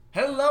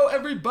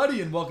everybody,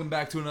 and welcome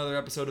back to another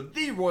episode of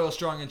the Royal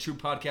Strong and True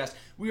podcast.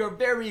 We are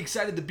very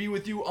excited to be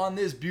with you on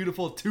this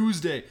beautiful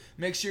Tuesday.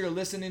 Make sure you're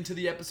listening to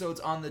the episodes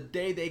on the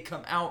day they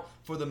come out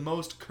for the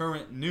most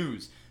current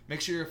news. Make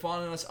sure you're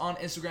following us on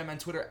Instagram and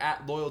Twitter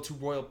at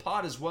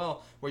Loyal2RoyalPod as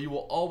well, where you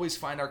will always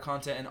find our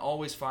content and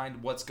always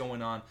find what's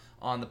going on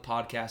the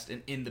podcast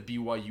and in the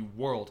BYU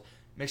world.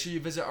 Make sure you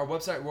visit our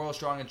website,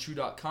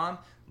 royalstrongandtrue.com,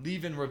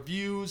 leaving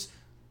reviews,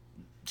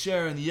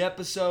 sharing the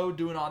episode,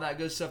 doing all that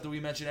good stuff that we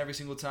mention every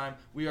single time.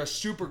 We are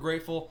super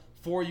grateful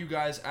for you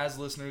guys as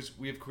listeners.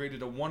 We have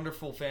created a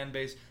wonderful fan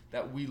base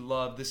that we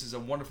love. This is a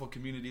wonderful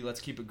community.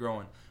 Let's keep it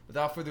growing.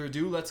 Without further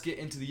ado, let's get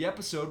into the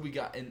episode. We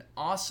got an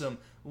awesome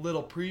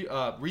little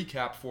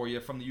recap for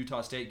you from the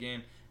Utah State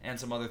game and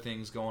some other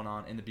things going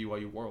on in the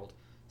BYU world.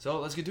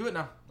 So let's get to it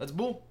now. Let's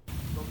bull.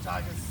 Go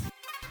Tigers.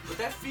 But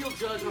that field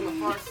judge on the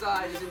far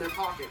side is in their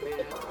pocket, man.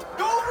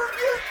 Go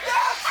forget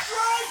that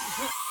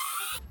strike!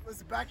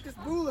 Let's back this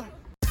booler.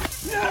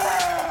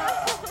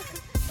 Yeah!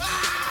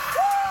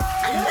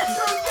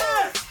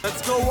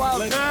 Let's go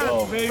Wildcat! Let's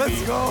go, baby!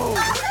 Let's go!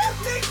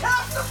 They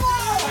tapped the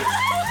ball!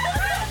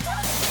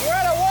 We're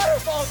at a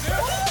waterfall,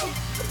 dude!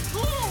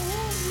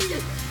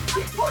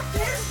 He put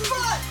his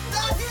foot,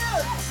 not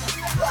his!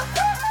 What the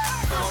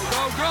heck? Go,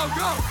 go, go,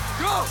 go!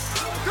 Go!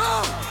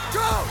 Go!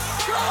 Go!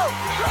 Go! Go!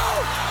 Go!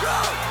 Go!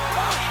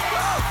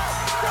 Go!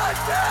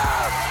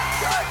 Touchdown!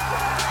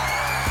 Touchdown!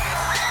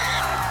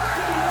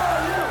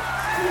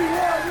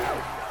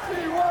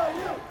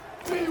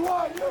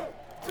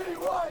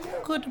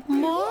 Good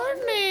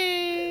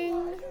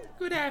morning.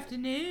 Good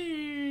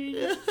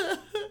afternoon.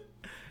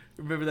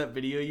 Remember that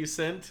video you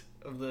sent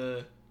of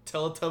the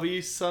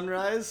Teletubby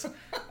sunrise?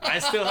 I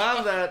still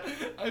have that.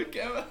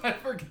 I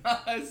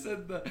forgot I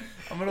said that.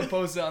 I'm going to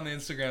post it on the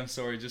Instagram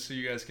story just so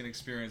you guys can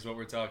experience what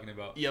we're talking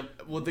about.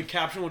 Yep. Well, the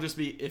caption will just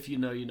be, if you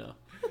know, you know.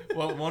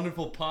 What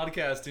wonderful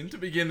podcasting to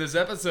begin this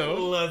episode.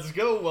 Let's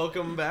go.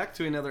 Welcome back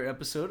to another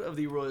episode of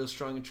the Royal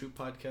Strong and True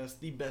podcast,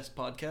 the best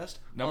podcast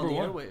Number on the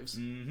one. airwaves.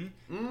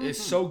 Mm-hmm. It's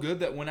so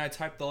good that when I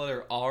type the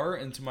letter R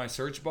into my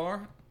search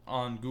bar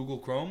on Google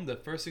Chrome, the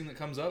first thing that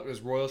comes up is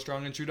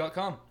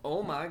royalstrongandtrue.com.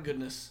 Oh my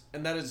goodness.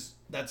 And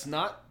that's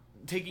not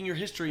taking your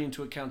history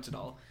into account at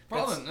all.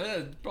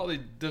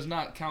 Probably does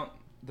not count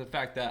the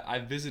fact that I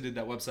visited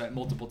that website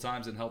multiple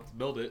times and helped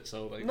build it.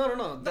 So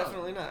No,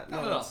 definitely not.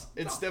 Not at all.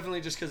 It's definitely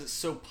just because it's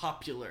so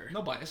popular.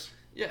 No bias.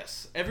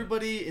 Yes,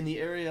 everybody in the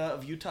area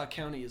of Utah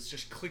County is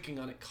just clicking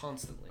on it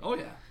constantly. Oh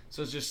yeah.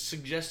 So it's just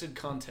suggested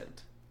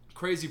content.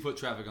 Crazy foot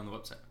traffic on the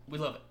website. We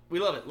love it. We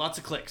love it. Lots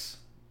of clicks.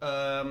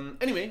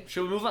 Anyway,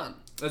 shall we move on?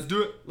 Let's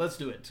do it. Let's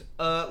do it.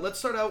 Let's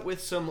start out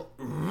with some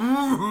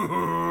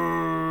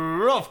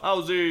rough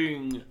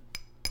housing.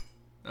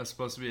 That's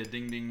supposed to be a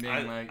ding ding ding.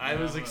 I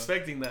was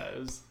expecting that. It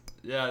was,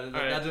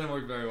 that didn't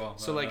work very well.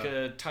 so like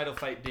a title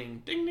fight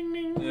ding. Ding ding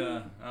ding.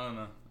 Yeah, I don't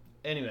know.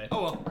 Anyway.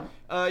 Oh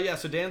well. Yeah,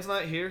 so Dan's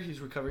not here. He's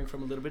recovering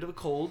from a little bit of a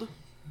cold.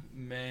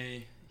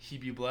 May he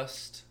be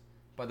blessed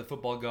by the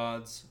football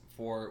gods,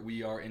 for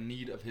we are in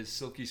need of his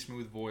silky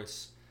smooth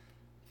voice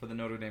for the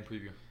Notre Dame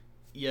preview.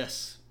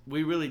 Yes,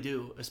 we really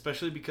do,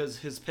 especially because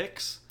his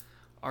picks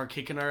are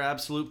kicking our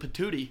absolute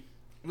patootie.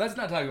 Let's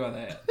not talk about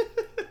that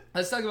yet.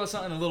 Let's talk about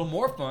something a little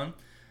more fun.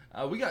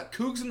 We got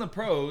Cougs in the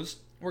Pros.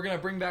 We're going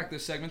to bring back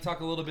this segment,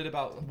 talk a little bit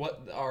about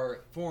what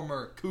our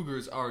former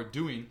Cougars are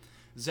doing.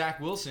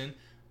 Zach Wilson,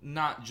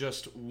 not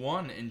just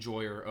one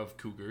enjoyer of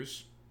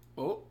Cougars.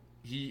 Oh.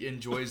 He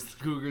enjoys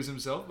the Cougars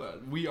himself,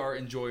 but we are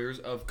enjoyers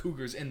of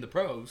Cougars in the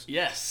Pros.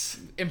 Yes.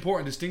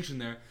 Important distinction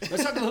there.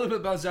 Let's talk a little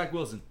bit about Zach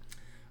Wilson.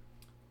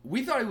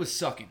 We thought he was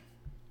sucking.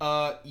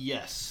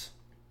 Yes.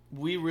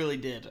 We really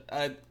did.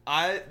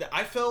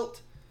 I felt,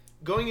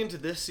 going into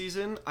this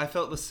season, I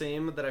felt the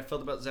same that I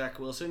felt about Zach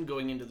Wilson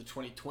going into the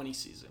 2020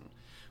 season,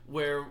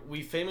 where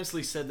we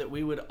famously said that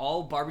we would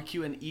all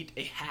barbecue and eat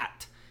a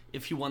hat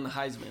if he won the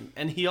Heisman.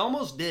 And he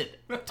almost did,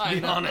 to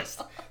be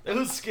honest. It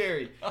was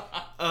scary.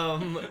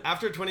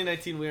 After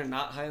 2019, we were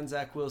not high on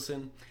Zach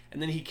Wilson.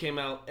 And then he came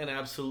out and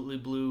absolutely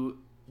blew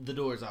the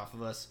doors off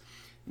of us.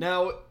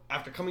 Now,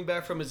 after coming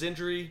back from his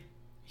injury,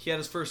 he had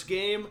his first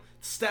game.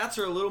 Stats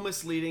are a little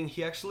misleading.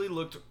 He actually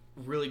looked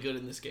really good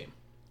in this game.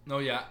 Oh,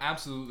 yeah,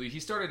 absolutely. He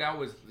started out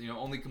with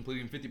only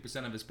completing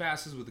 50% of his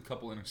passes with a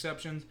couple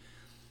interceptions.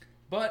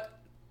 But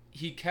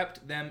he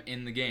kept them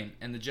in the game,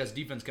 and the Jets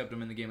defense kept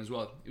him in the game as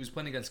well. He was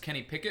playing against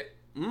Kenny Pickett,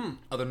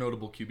 other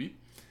notable QB.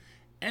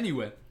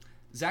 Anyway,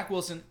 Zach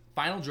Wilson,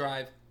 final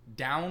drive,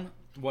 down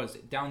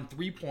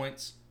 3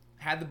 points,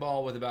 had the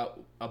ball with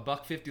about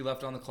 $1.50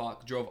 left on the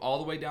clock, drove all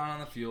the way down on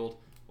the field.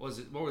 What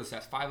were the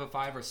stats? 5 of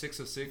 5 or 6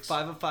 of 6?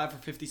 5 of 5 for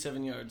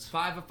 57 yards.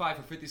 5 of 5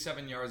 for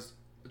 57 yards,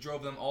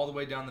 drove them all the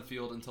way down the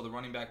field until the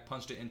running back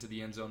punched it into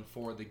the end zone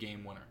for the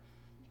game winner.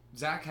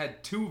 Zach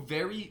had two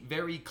very,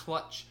 very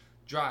clutch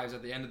drives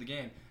at the end of the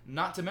game.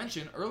 Not to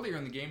mention, earlier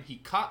in the game, he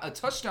caught a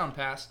touchdown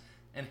pass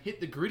and hit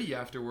the gritty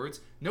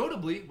afterwards,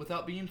 notably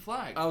without being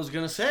flagged. I was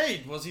going to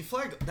say, was he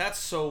flagged? That's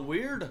so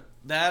weird.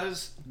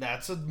 That's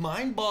a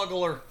mind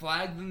boggler.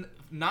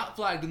 Not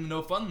flagged in the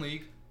No Fun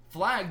League,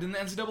 flagged in the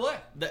NCAA.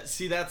 That's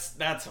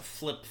a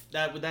flip.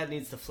 That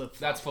needs to flip.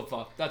 That's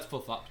flip-flop. That's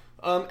flip-flop.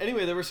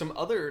 Anyway, there were some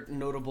other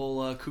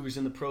notable Cougars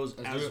in the pros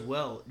as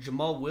well.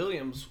 Jamal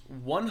Williams,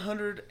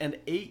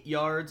 108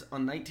 yards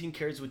on 19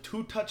 carries with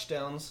 2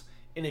 touchdowns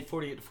in a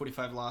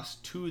 48-45 loss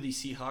to the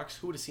Seahawks.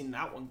 Who would have seen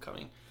that one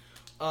coming?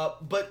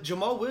 But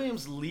Jamal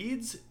Williams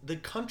leads the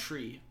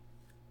country,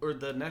 or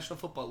the National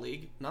Football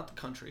League, not the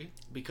country,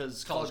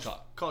 because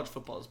college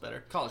football is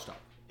better. College talk.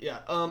 Yeah.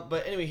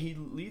 But anyway, he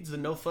leads the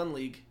No Fun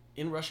League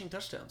in rushing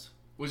touchdowns.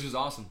 Which is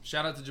awesome.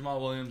 Shout out to Jamal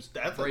Williams.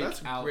 That's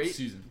Breakout great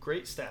season.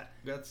 Great stat.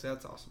 That's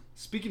awesome.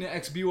 Speaking of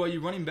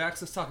ex-BYU running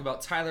backs, let's talk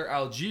about Tyler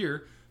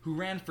Algier, who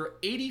ran for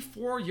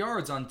 84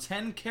 yards on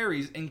 10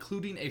 carries,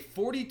 including a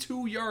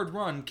 42-yard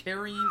run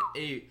carrying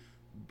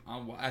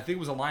I think it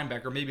was a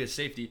linebacker, maybe a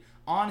safety,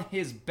 on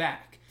his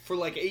back. For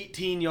like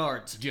 18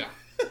 yards. Yeah.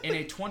 In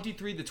a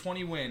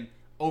 23-20 win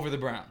over the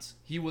Browns.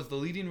 He was the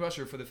leading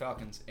rusher for the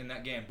Falcons in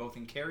that game, both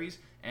in carries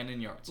and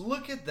in yards.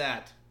 Look at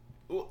that.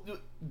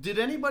 Did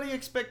anybody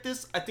expect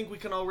this? I think we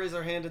can all raise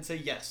our hand and say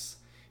yes.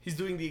 He's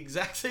doing the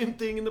exact same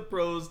thing in the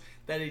pros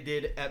that he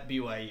did at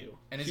BYU.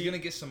 And he's going to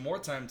get some more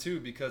time, too,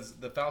 because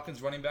the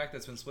Falcons running back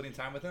that's been splitting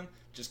time with him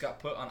just got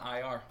put on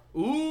IR.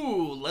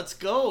 Ooh, let's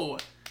go.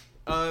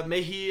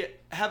 May he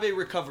have a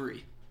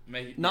recovery.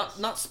 Yes.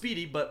 Not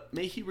speedy, but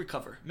may he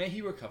recover. May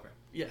he recover.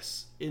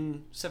 Yes,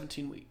 in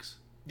 17 weeks.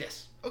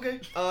 Yes.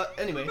 Okay.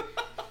 Anyway,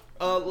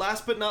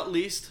 last but not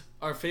least,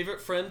 our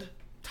favorite friend,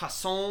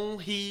 Tasson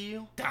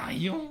Hill.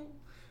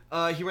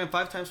 He ran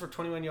 5 times for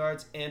 21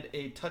 yards and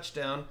a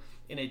touchdown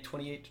in a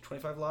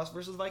 28-25 loss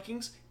versus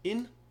Vikings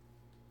in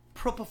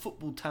proper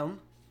football town,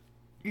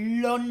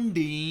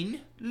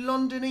 London,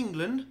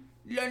 England.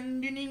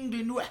 London,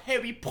 England, where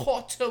Harry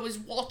Potter was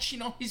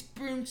watching on his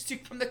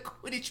broomstick from the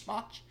Quidditch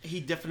match. He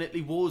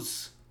definitely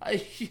was.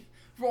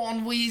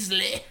 Ron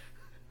Weasley.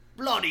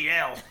 Bloody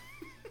hell.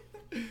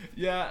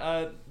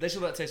 Yeah, they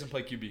should let Taysom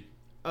play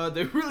QB.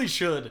 They really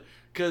should,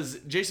 because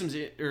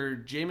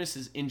Jameis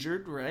is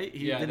injured, right?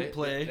 He didn't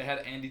play. They had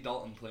Andy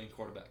Dalton playing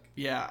quarterback.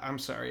 Yeah, I'm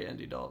sorry,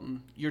 Andy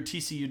Dalton. Your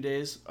TCU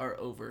days are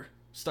over.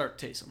 Start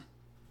Taysom.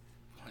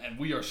 And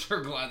we are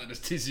sure glad that his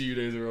TCU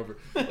days are over.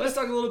 Let's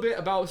talk a little bit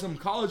about some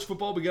college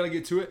football. We got to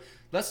get to it.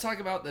 Let's talk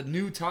about the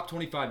new top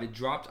 25. It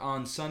dropped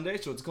on Sunday,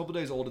 so it's a couple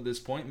days old at this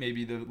point.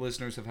 Maybe the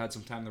listeners have had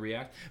some time to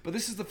react. But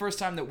this is the first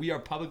time that we are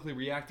publicly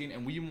reacting,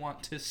 and we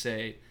want to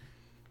say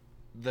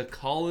the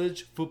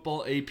college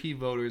football AP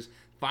voters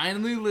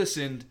finally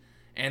listened,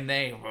 and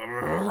they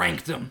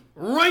ranked them.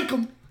 Rank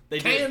them!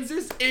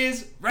 Kansas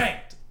is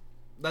ranked.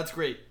 That's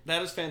great.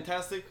 That is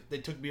fantastic. They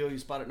took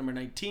BYU's spot at number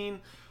 19.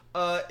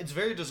 It's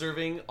very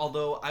deserving,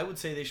 although I would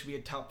say they should be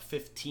a top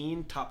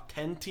 15, top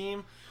 10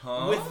 team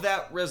with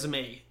that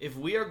resume. If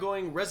we are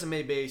going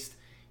resume-based,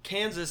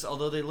 Kansas,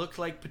 although they looked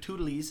like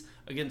Patootles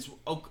against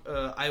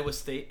Iowa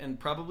State and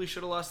probably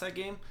should have lost that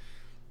game,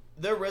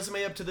 their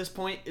resume up to this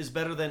point is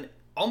better than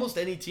almost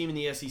any team in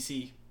the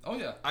SEC. Oh,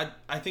 yeah.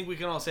 I think we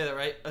can all say that,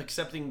 right?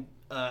 Excepting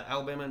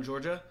Alabama and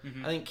Georgia.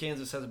 Mm-hmm. I think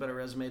Kansas has a better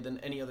resume than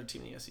any other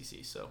team in the SEC.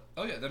 So.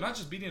 Oh, yeah. They're not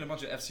just beating a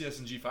bunch of FCS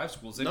and G5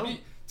 schools. They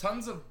beat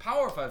tons of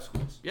Power 5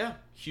 schools. Yeah.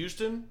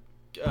 Houston,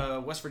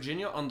 West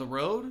Virginia on the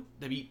road.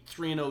 They beat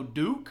 3-0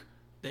 Duke.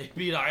 They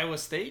beat Iowa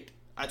State.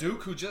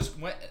 Duke, who just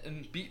went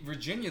and beat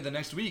Virginia the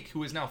next week,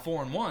 who is now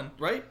 4-1.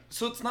 Right?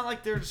 So it's not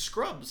like they're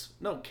scrubs.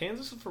 No,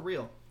 Kansas is for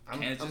real. I'm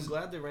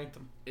glad they ranked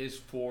them. Is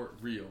for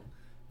real.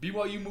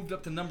 BYU moved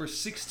up to number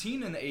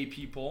 16 in the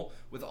AP poll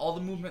with all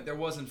the movement there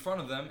was in front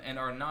of them and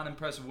our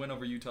non-impressive win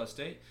over Utah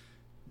State.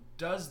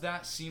 Does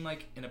that seem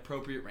like an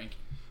appropriate ranking?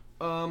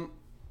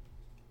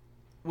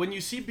 When you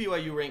see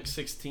BYU ranked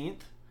 16th,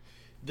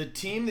 the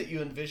team that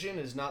you envision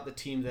is not the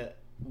team that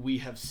we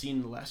have seen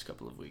in the last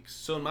couple of weeks.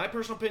 So in my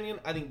personal opinion,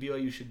 I think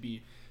BYU should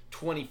be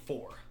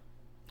 24.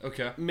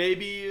 Okay.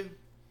 Maybe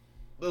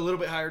a little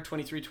bit higher,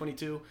 23,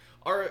 22.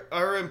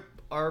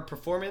 Our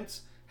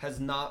performance has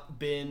not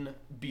been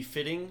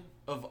befitting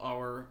of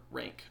our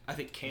rank. I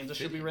think Kansas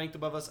should be ranked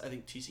above us. I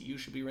think TCU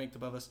should be ranked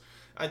above us.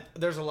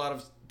 There's a lot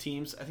of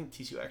teams. I think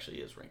TCU actually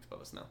is ranked above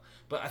us now.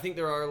 But I think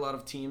there are a lot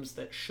of teams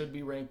that should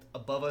be ranked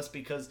above us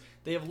because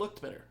they have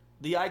looked better.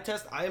 The eye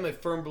test, I am a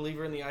firm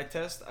believer in the eye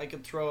test. I can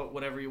throw out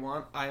whatever you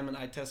want. I am an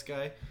eye test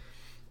guy.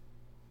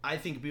 I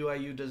think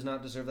BYU does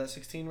not deserve that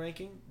 16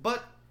 ranking,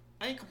 but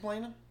I ain't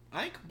complaining.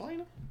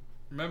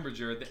 Remember,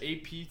 Jared,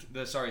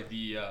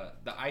 the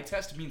eye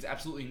test means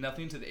absolutely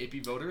nothing to the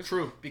AP voters.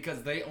 True.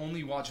 Because they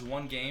only watch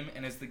one game,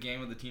 and it's the game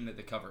of the team that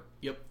they cover.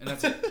 Yep. And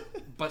that's it.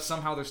 But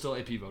somehow they're still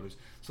AP voters.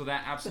 So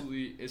that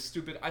absolutely is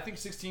stupid. I think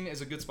 16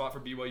 is a good spot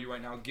for BYU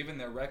right now. Given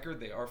their record,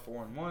 they are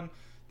 4-1.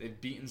 They've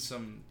beaten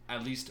some,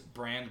 at least,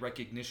 brand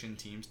recognition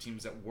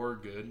teams that were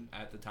good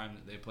at the time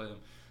that they play them.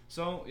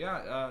 So,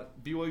 yeah,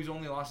 BYU's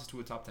only losses to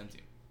a top 10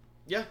 team.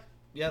 Yeah,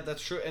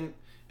 that's true.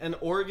 And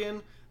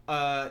Oregon...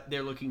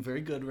 they're looking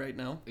very good right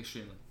now.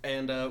 Extremely.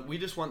 And we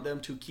just want them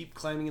to keep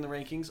climbing in the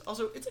rankings.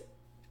 Also,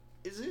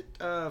 is it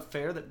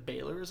fair that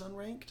Baylor is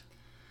unranked?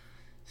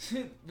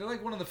 They're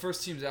like one of the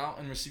first teams out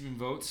in receiving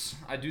votes.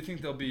 I do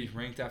think they'll be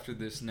ranked after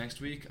this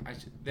next week.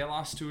 They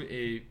lost to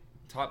a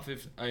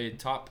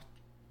top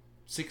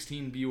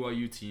 16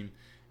 BYU team,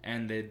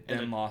 and they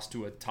then lost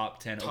to a top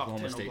 10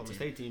 Oklahoma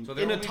State team. So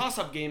in a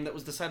toss-up game that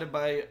was decided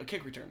by a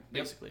kick return,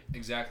 basically. Yep,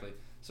 exactly.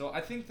 So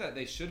I think that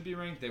they should be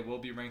ranked. They will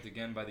be ranked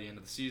again by the end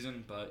of the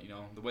season. But,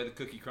 the way the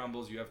cookie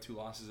crumbles, you have 2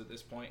 losses at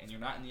this point, and you're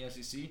not in the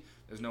SEC,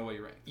 there's no way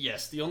you're ranked.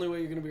 Yes, the only way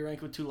you're going to be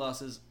ranked with 2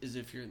 losses is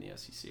if you're in the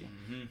SEC.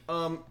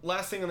 Mm-hmm.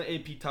 Last thing on the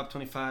AP Top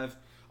 25,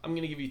 I'm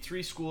going to give you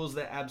 3 schools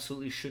that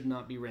absolutely should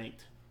not be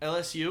ranked.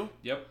 LSU.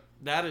 Yep.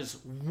 That is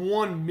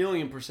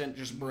 1,000,000%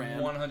 just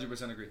brand.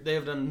 100% agree. They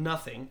have done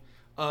nothing.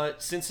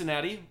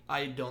 Cincinnati,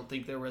 I don't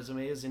think their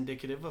resume is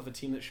indicative of a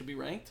team that should be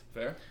ranked.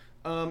 Fair.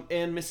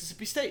 And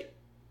Mississippi State.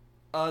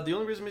 The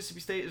only reason Mississippi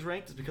State is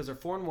ranked is because they're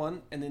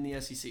 4-1 and in the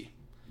SEC.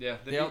 Yeah,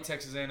 they beat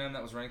Texas A&M.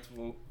 That was ranked.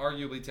 Well,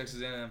 arguably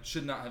Texas A&M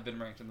should not have been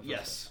ranked in the first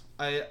place.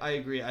 Yes, I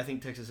agree. I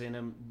think Texas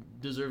A&M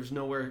deserves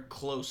nowhere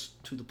close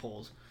to the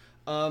polls.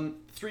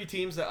 3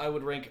 teams that I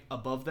would rank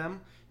above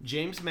them: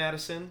 James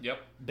Madison, Yep.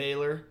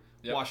 Baylor,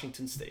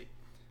 Washington State.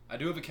 I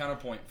do have a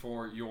counterpoint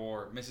for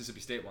your Mississippi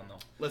State one, though.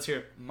 Let's hear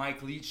it.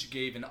 Mike Leach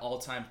gave an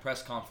all-time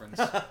press conference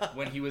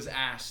when he was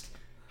asked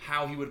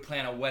how he would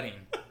plan a wedding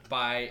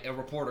by a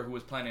reporter who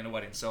was planning a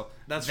wedding. So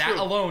That's that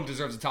true. alone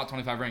deserves a top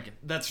 25 ranking.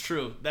 That's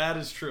true. That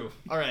is true.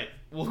 All right,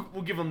 we'll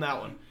give them that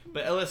one.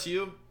 But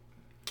LSU,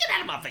 get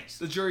out of my face.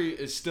 The jury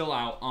is still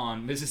out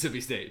on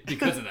Mississippi State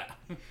because of that.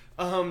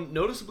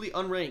 Noticeably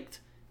unranked,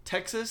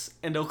 Texas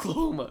and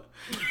Oklahoma.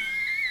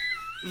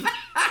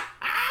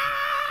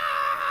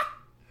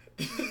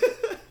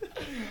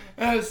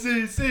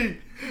 SEC.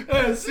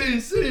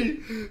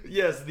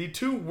 Yes, the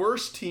 2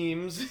 worst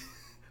teams.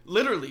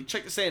 Literally,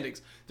 check the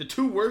standings. The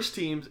 2 worst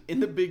teams in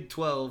the Big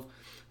 12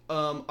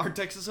 are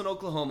Texas and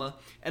Oklahoma.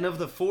 And of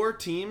the 4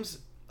 teams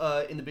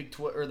in the Big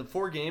 12, or the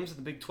 4 games in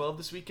the Big 12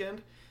 this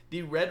weekend,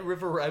 the Red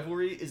River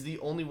Rivalry is the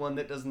only one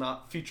that does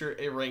not feature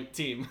a ranked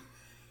team.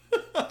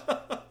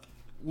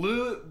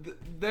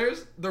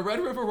 There's the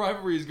Red River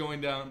Rivalry is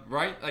going down,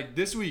 right? Like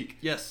this week.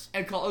 Yes.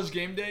 And College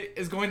Game Day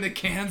is going to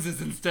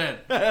Kansas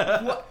instead.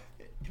 What?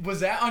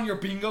 Was that on your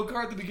bingo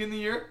card at the beginning of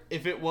the year?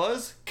 If it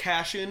was,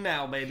 cash in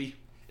now, baby.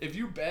 If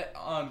you bet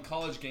on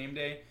College Game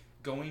Day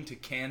going to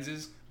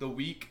Kansas the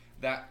week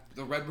that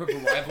the Red River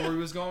Rivalry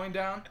was going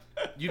down,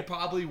 you'd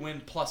probably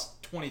win plus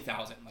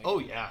 20,000. Like, Oh,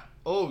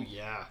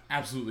 yeah.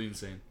 absolutely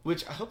insane.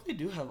 Which I hope they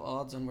do have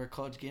odds on where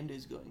College Game Day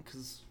is going,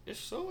 because if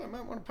so, I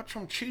might want to put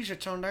some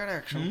Cheez-Its on that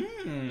action.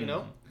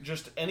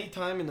 Just any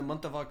time in the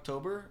month of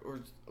October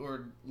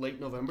or late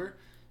November,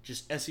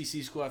 just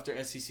SEC school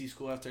after SEC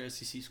school after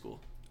SEC school.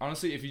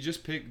 Honestly, if you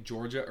just pick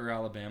Georgia or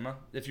Alabama,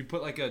 if you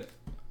put like a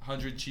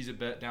 100 Cheez-It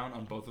bet down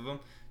on both of them,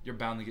 you're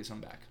bound to get some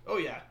back. Oh,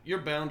 yeah. You're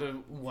bound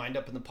to wind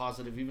up in the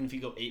positive, even if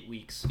you go 8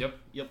 weeks. Yep.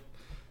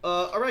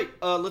 All right,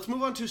 let's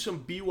move on to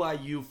some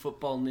BYU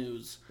football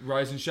news.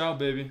 Rise and shout,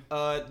 baby.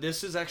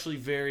 This is actually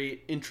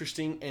very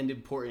interesting and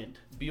important.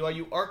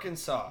 BYU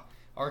Arkansas.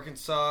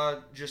 Arkansas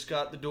just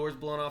got the doors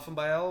blown off them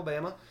by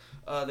Alabama.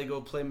 They go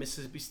play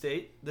Mississippi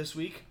State this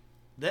week.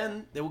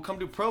 Then they will come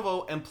to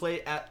Provo and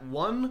play at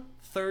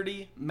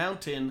 1:30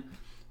 Mountain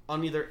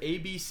on either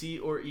ABC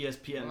or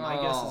ESPN. My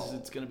guess is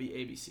it's going to be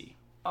ABC.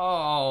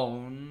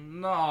 Oh,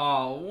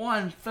 no.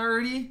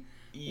 1:30?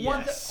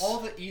 Yes. All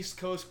the East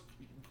Coast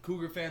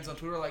Cougar fans on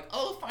Twitter are like,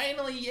 oh,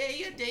 finally,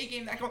 yay, a day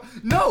game.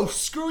 No,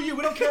 screw you.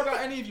 We don't care about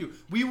any of you.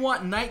 We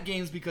want night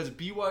games because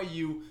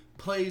BYU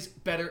plays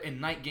better in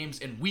night games,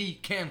 and we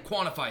can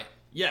quantify it.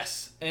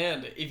 Yes,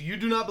 and if you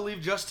do not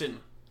believe Justin,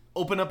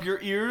 open up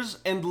your ears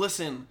and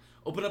listen.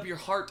 Open up your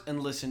heart and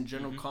listen.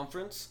 General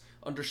Conference.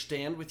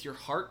 Understand with your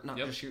heart, not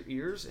just your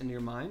ears and your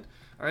mind.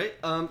 All right?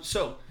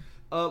 So,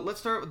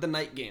 let's start with the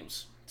night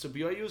games. So,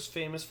 BYU is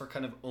famous for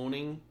kind of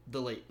owning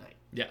the late night.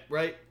 Yeah.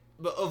 Right?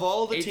 But of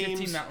all the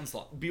teams, 8:15 Mountain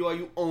slot.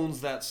 BYU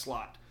owns that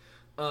slot.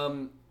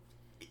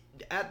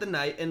 At the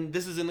night, and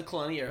this is in the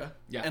Kalani era,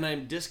 and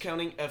I'm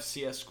discounting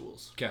FCS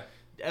schools. Okay.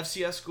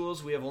 FCS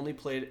schools, we have only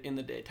played in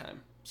the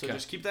daytime. So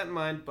just keep that in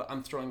mind, but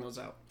I'm throwing those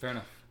out. Fair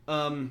enough.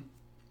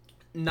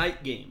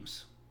 Night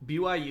games.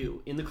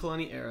 BYU in the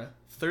Kalani era,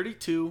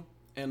 32-14.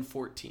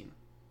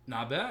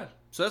 Not bad.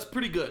 So that's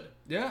pretty good.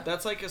 Yeah.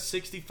 That's like a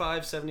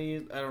 65,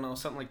 70, I don't know,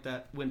 something like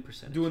that win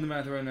percentage. Doing the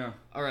math right now.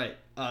 All right.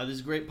 This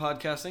is great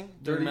podcasting.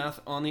 Doing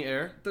math on the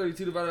air.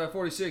 32 divided by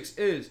 46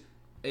 is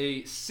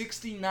a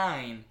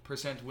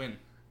 69% win.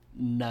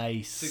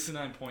 Nice.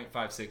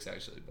 69.56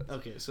 actually. But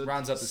Okay, so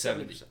rounds up to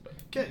 70%.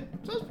 Okay,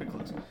 so that's pretty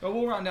close. But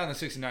we'll round down to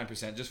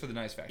 69% just for the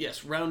nice factor.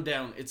 Yes, round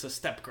down. It's a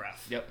step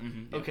graph. Yep.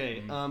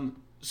 Okay.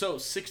 So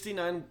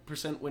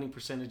 69% winning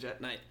percentage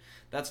at night.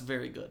 That's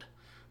very good.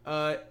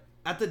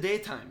 At the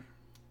daytime,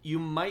 you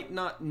might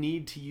not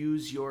need to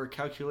use your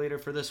calculator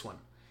for this one.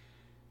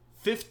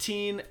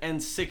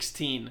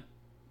 15-16.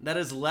 That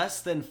is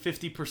less than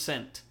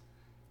 50%.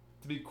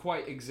 To be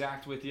quite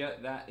exact with you,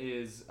 that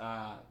is,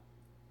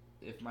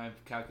 if my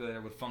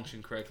calculator would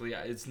function correctly,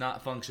 it's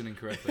not functioning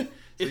correctly.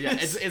 So yeah,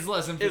 it's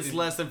less than 50%. It's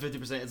less than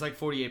 50%. It's like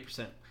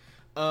 48%.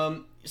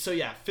 So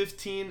yeah,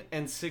 15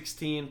 and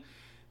 16.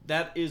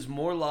 That is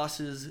more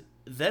losses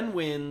than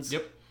wins.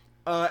 Yep.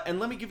 And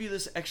let me give you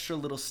this extra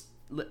little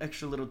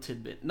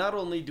tidbit. Not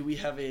only do we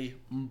have a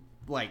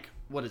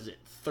what is it,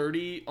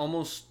 30,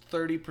 almost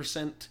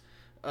 30%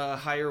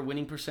 higher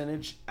winning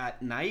percentage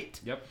at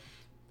night. Yep.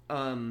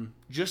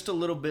 Just a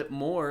little bit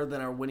more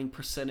than our winning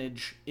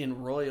percentage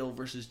in Royal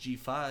versus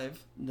G5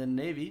 than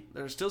Navy.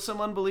 There are still some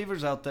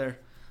unbelievers out there.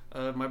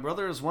 My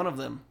brother is one of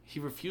them. He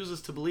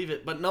refuses to believe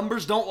it, but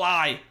numbers don't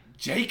lie.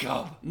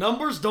 Jacob.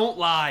 Numbers don't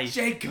lie.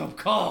 Jacob,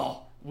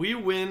 call. We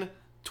win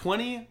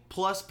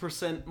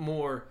 20+%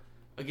 more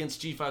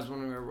against G5s when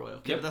we're Royal.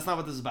 Okay, Yep. but that's not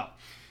what this is about.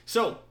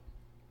 So,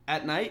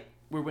 at night,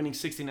 we're winning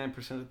 69%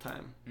 of the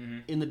time. Mm-hmm.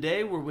 In the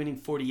day, we're winning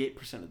 48%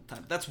 of the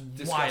time. That's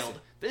wild.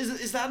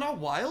 Is that not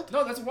wild?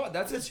 No, that's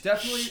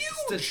definitely huge.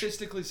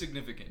 statistically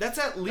significant. That's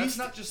at least...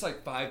 That's not just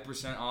like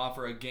 5% off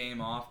or a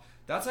game off.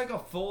 That's like a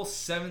full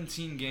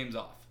 17 games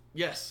off.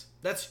 Yes,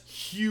 that's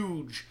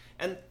huge.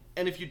 And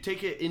if you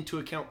take it into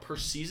account per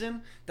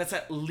season, that's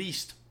at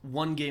least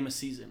one game a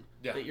season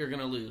that you're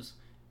going to lose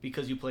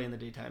because you play in the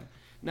daytime.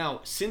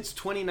 Now, since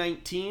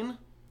 2019,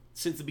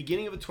 since the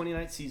beginning of the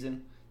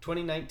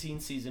 2019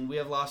 season, we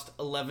have lost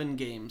 11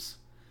 games.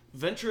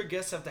 Venture a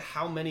guess as to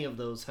how many of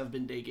those have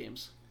been day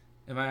games.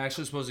 Am I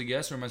actually supposed to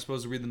guess, or am I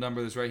supposed to read the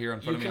number that's right here in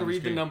front You of me? can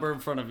read the number in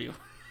front of you.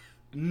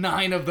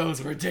 9 of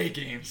those were day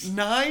games.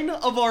 9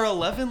 of our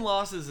 11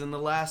 losses in the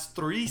last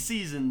 3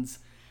 seasons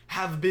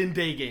have been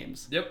day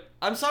games. Yep.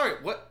 I'm sorry,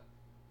 what?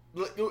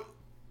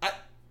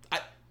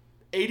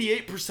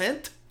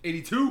 88%?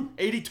 82.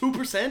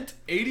 82%?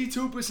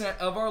 82%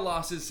 of our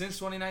losses since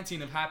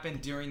 2019 have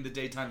happened during the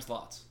daytime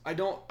slots. I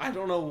don't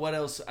know what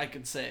else I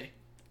could say.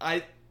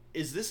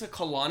 Is this a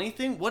Kalani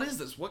thing? What is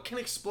this? What can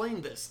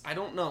explain this? I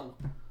don't know.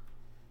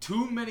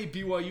 Too many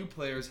BYU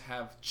players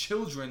have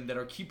children that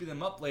are keeping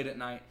them up late at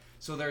night,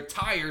 so they're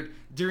tired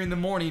during the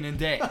morning and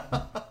day.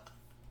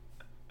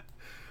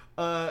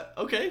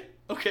 Okay.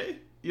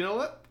 You know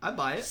what? I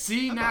buy it.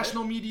 See, I buy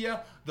national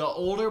media, the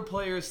older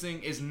players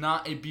thing is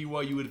not a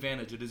BYU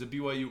advantage. It is a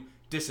BYU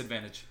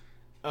disadvantage.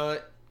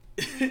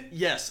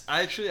 Yes,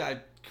 I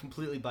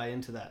completely buy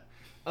into that.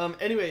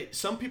 Anyway,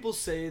 some people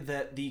say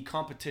that the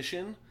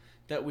competition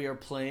that we are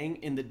playing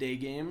in the day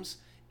games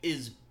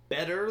is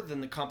better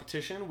than the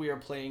competition we are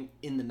playing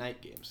in the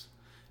night games.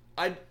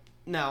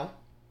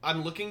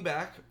 I'm looking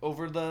back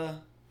over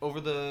the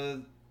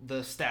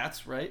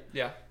stats, right?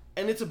 Yeah.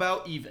 And it's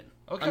about even.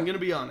 Okay. I'm going to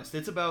be honest.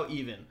 It's about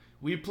even.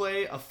 We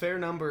play a fair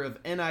number of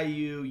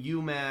NIU,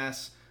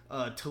 UMass,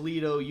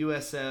 Toledo,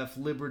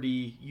 USF,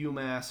 Liberty,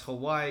 UMass,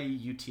 Hawaii,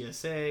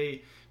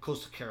 UTSA,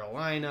 Coastal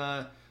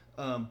Carolina,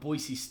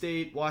 Boise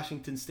State,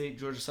 Washington State,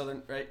 Georgia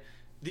Southern, right?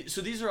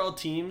 So these are all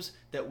teams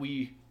that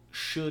we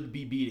should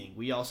be beating.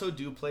 We also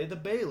do play the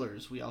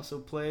Baylors. We also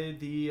play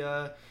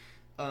the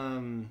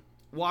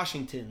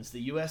Washingtons,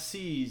 the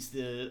USCs,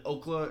 the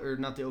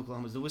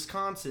the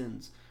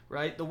Wisconsins,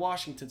 right? The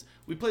Washingtons.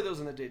 We play those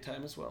in the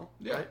daytime as well,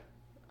 Yeah. right?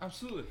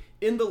 Absolutely.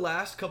 In the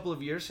last couple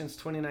of years since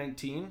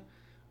 2019,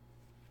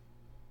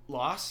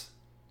 loss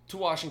to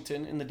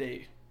Washington in the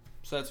day.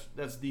 So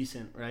that's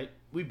decent, right?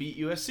 We beat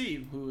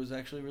USC, who was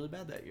actually really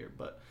bad that year.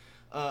 But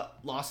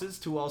losses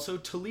to also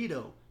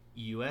Toledo,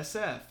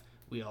 USF.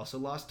 We also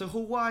lost to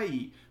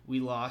Hawaii. We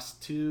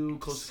lost to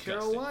Coastal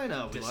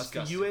Carolina. We lost to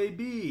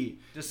UAB.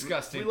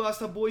 Disgusting. We lost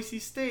to Boise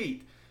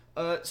State.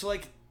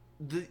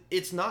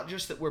 It's not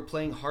just that we're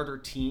playing harder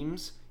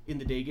teams in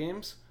the day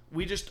games.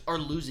 We just are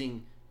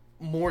losing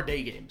more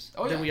day games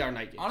than we are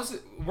night games. Honestly,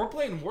 we're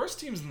playing worse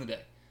teams in the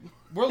day.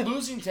 We're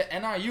losing to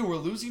NIU. We're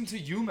losing to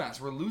UMass.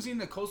 We're losing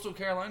to Coastal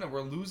Carolina.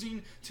 We're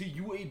losing to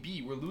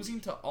UAB. We're losing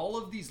to all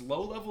of these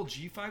low-level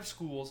G5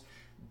 schools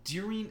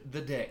during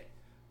the day,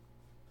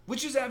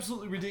 which is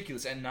absolutely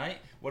ridiculous. At night,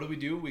 what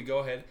do? We go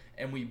ahead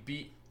and we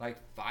beat like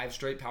 5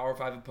 straight Power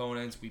 5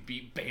 opponents. We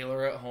beat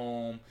Baylor at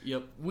home.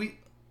 Yep.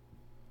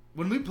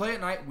 When we play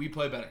at night, we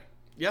play better.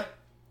 Yeah.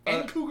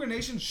 And Cougar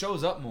Nation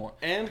shows up more.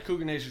 And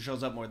Cougar Nation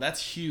shows up more.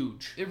 That's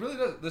huge. It really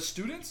does. The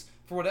students,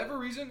 for whatever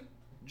reason,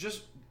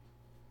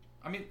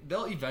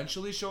 they'll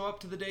eventually show up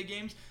to the day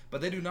games, but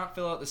they do not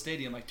fill out the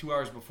stadium like 2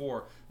 hours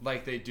before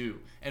like they do.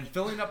 And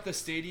filling up the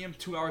stadium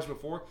 2 hours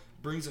before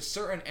brings a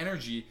certain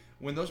energy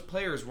when those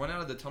players run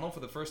out of the tunnel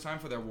for the first time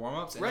for their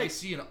warm-ups and they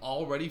see an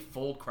already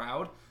full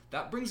crowd.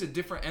 That brings a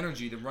different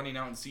energy than running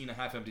out and seeing a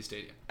half-empty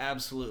stadium.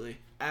 Absolutely.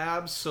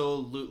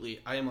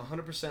 I am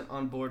 100%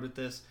 on board with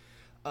this.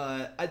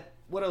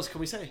 What else can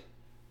we say?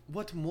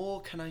 What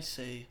more can I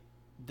say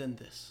than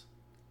this?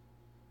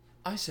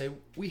 I say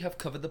we have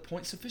covered the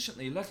point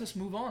sufficiently. Let us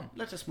move on.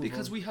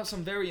 Because on. we have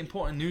some very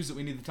important news that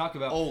we need to talk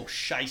about. Oh,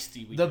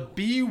 shiesty. The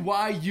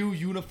BYU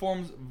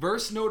uniforms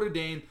versus Notre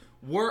Dame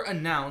were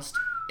announced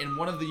in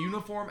one of the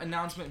uniform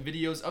announcement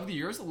videos of the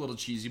year. It's a little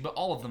cheesy, but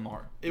all of them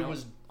are. It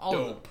was all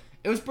dope. of them.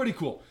 It was pretty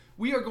cool.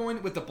 We are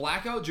going with the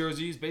blackout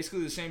jerseys,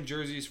 basically the same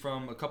jerseys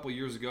from a couple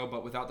years ago,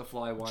 but without the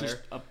fly wire.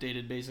 Just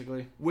updated,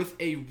 basically. With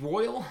a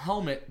royal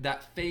helmet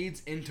that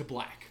fades into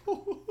black.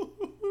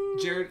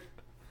 Jared,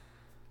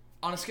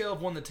 On a scale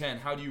of 1 to 10,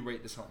 how do you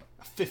rate this helmet?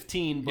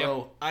 15,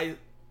 bro.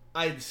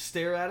 I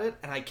stare at it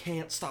and I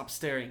can't stop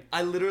staring.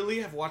 I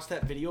literally have watched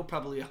that video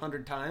probably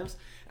 100 times,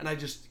 and I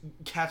just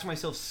catch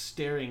myself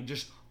staring,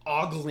 just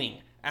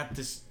ogling at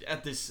this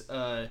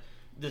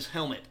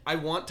helmet. I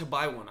want to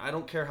buy one. I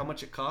don't care how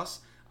much it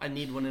costs. I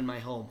need one in my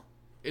home.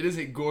 It is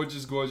a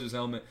gorgeous, gorgeous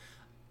helmet.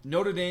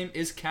 Notre Dame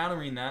is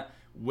countering that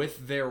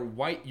with their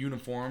white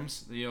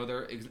uniforms. You know,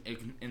 they're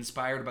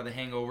inspired by The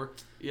Hangover.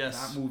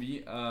 Yes. That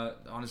movie.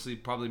 Honestly,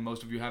 probably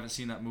most of you haven't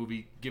seen that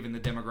movie, given the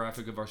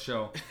demographic of our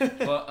show.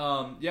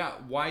 But, yeah,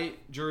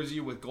 white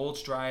jersey with gold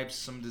stripes,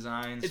 some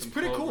designs. It's some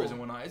pretty cool. And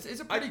whatnot. It's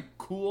a pretty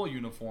cool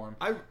uniform.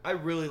 I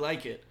really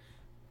like it.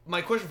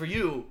 My question for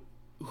you,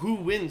 who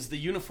wins the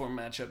uniform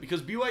matchup?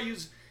 Because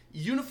BYU's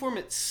uniform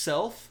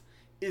itself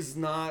is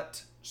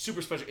not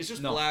super special. It's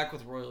just black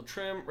with royal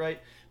trim, right?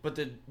 But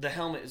the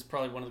helmet is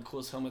probably one of the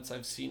coolest helmets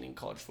I've seen in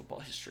college football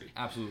history.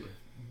 Absolutely.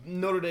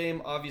 Notre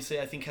Dame, obviously,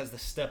 I think has the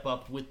step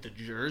up with the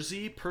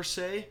jersey, per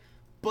se.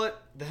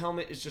 But the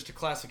helmet is just a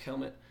classic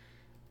helmet.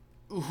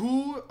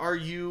 Who are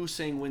you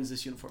saying wins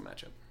this uniform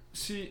matchup?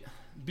 See,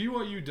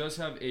 BYU does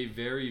have a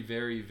very,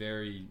 very,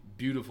 very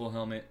beautiful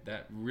helmet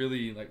that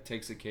really,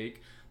 takes a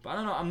cake. But I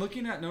don't know. I'm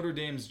looking at Notre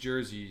Dame's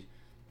jersey,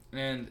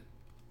 and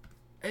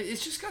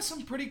it's just got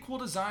some pretty cool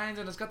designs,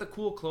 and it's got the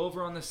cool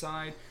clover on the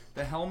side.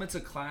 The helmet's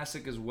a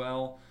classic as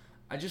well.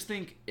 I just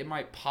think it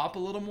might pop a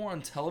little more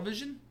on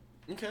television.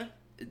 Okay.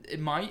 It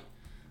might,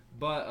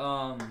 but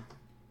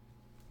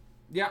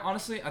yeah.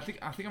 Honestly, I think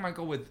I might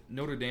go with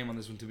Notre Dame on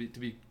this one to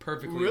be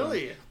perfectly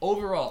really honest.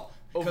 Overall,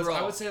 because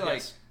I would say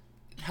yes.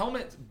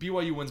 Helmet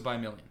BYU wins by a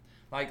million.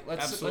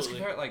 Let's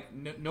compare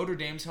it. Notre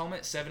Dame's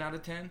helmet 7 out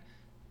of 10,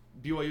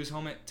 BYU's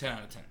helmet 10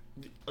 out of 10.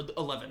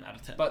 11 out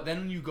of 10. But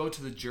then you go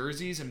to the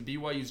jerseys, and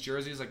BYU's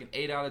jersey is like an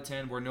 8 out of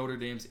 10, where Notre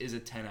Dame's is a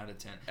 10 out of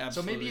 10.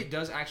 Absolutely. So maybe it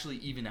does actually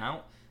even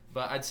out.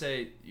 But I'd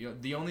say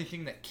the only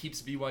thing that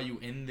keeps BYU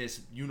in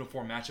this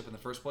uniform matchup in the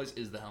first place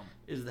is the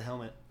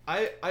helmet.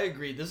 I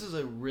agree. This is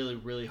a really,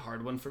 really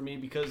hard one for me,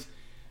 because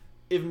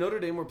if Notre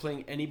Dame were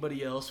playing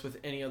anybody else with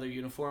any other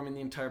uniform in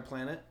the entire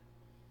planet,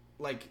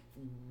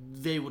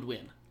 they would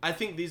win. I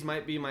think these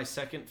might be my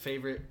second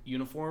favorite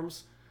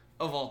uniforms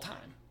of all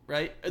time,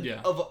 right?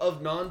 Yeah.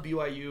 Of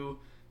non-BYU,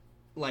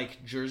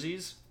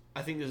 jerseys,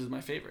 I think this is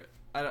my favorite.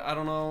 I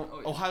don't know. Oh,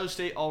 yeah. Ohio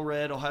State all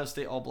red, Ohio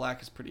State all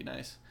black is pretty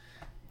nice.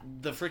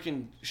 The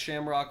freaking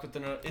shamrock with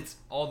it's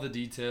all the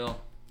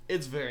detail.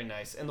 It's very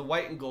nice, and the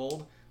white and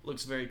gold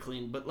looks very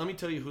clean. But let me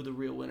tell you who the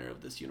real winner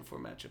of this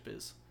uniform matchup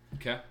is.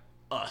 Okay.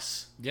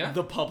 Us. Yeah.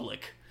 The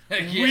public.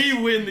 Yes. We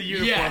win the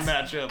uniform Yes.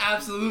 matchup.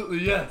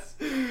 Absolutely, yes.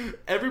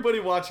 Everybody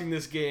watching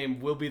this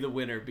game will be the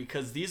winner,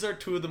 because these are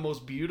two of the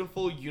most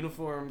beautiful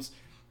uniforms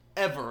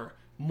ever.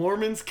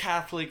 Mormons,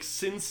 Catholics,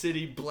 Sin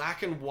City,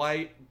 black and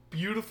white,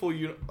 beautiful.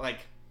 We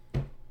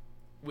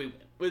win.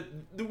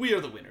 We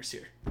are the winners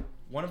here.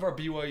 One of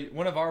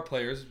our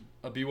players,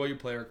 a BYU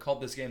player,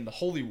 called this game the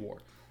Holy War.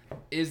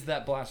 Is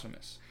that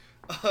blasphemous?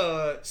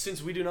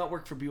 Since we do not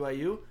work for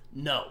BYU,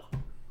 no.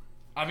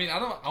 I mean,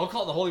 I'll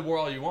call it the Holy War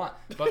all you want,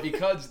 but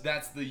because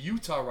that's the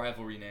Utah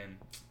rivalry name.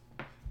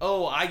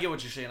 Oh, I get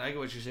what you're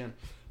saying.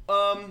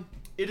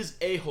 It is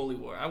a holy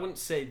war. I wouldn't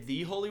say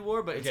the holy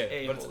war, but it's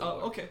a holy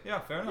war. Okay, yeah,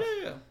 fair enough.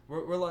 Yeah.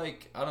 We're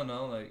like, I don't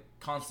know, like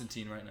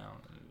Constantine right now.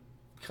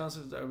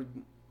 Constantine, I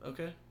would.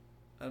 Okay.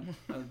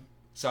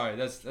 Sorry,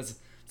 that's it's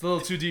a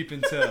little too deep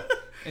into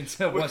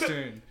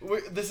Western.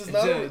 This is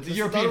not a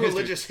European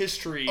religious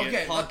history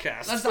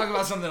podcast. Let's talk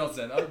about something else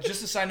then.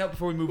 Just a side note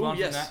before we move on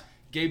yes. from that.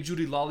 Gabe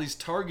Judy Lawley's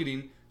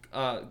targeting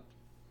call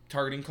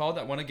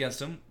that went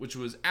against him, which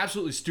was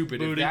absolutely stupid.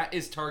 Booty. If that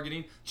is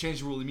targeting, change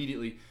the rule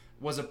immediately.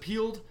 Was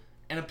appealed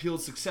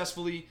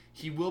successfully.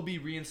 He will be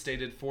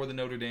reinstated for the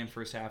Notre Dame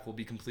first half. Will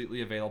be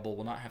completely available.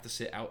 Will not have to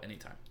sit out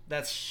anytime.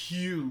 That's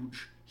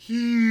huge.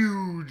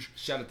 Huge.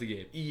 Shout out to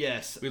Gabe.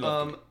 Yes. We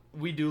love Gabe.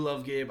 We do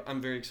love Gabe.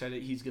 I'm very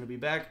excited he's going to be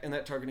back. And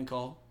that targeting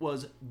call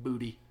was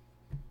booty.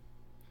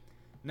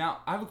 Now,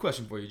 I have a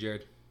question for you,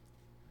 Jared.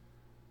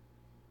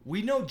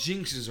 We know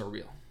jinxes are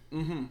real.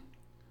 Mm-hmm.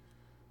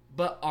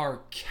 But are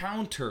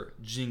counter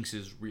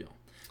jinxes real?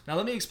 Now,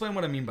 let me explain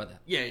what I mean by that.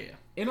 Yeah.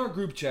 In our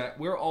group chat,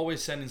 we're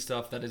always sending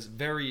stuff that is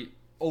very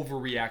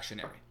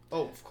overreactionary.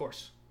 Oh, of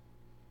course.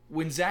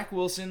 When Zach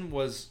Wilson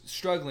was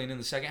struggling in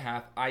the second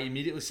half, I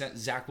immediately sent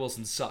Zach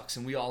Wilson sucks,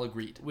 and we all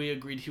agreed. We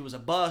agreed he was a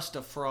bust,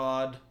 a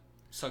fraud.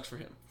 Sucks for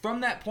him.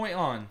 From that point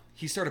on,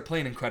 he started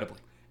playing incredibly.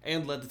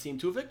 And led the team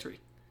to a victory.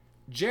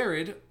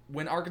 Jared,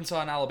 when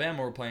Arkansas and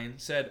Alabama were playing,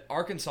 said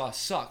Arkansas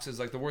sucks, is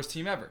like the worst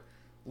team ever.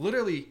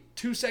 Literally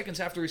 2 seconds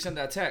after he sent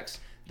that text,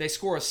 they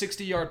score a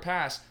 60-yard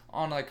pass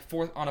on a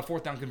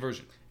fourth down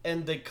conversion.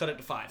 And they cut it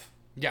to 5.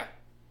 Yeah.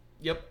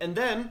 Yep. And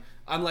then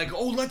I'm like,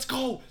 oh, let's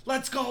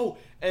go.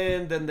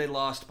 And then they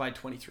lost by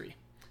 23.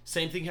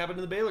 Same thing happened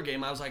in the Baylor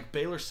game. I was like,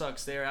 Baylor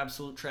sucks. They're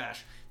absolute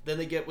trash. Then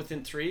they get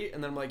within 3,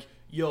 and then I'm like,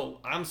 yo,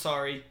 I'm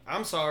sorry.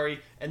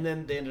 And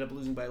then they ended up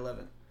losing by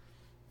 11.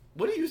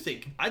 What do you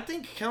think? I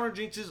think counter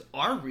jinxes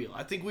are real.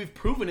 I think we've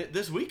proven it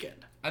this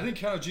weekend. I think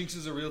counter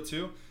jinxes are real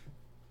too.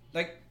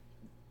 Like,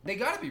 they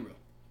gotta be real.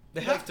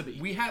 They have to be.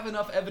 We have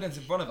enough evidence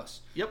in front of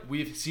us. Yep.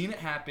 We've seen it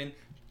happen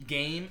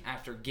game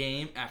after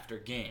game after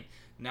game.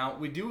 Now,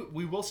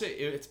 we will say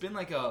it's been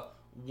like a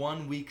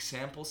 1 week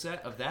sample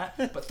set of that,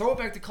 but throw it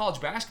back to college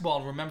basketball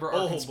and remember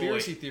our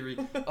conspiracy theory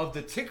of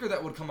the ticker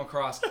that would come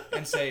across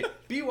and say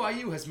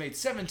BYU has made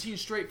 17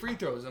 straight free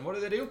throws, and what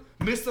do?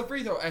 Miss the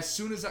free throw as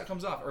soon as that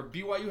comes off, or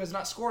BYU has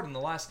not scored in the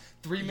last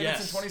 3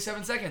 minutes and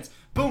 27 seconds.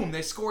 Boom,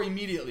 they score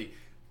immediately.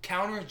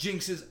 Counter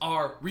jinxes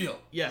are real.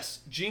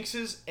 Yes,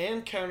 jinxes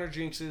and counter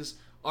jinxes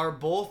are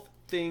both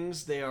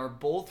things. They are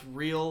both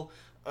real.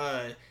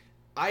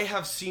 I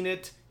have seen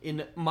it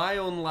in my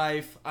own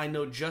life. I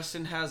know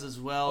Justin has as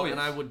well, and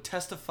I would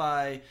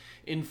testify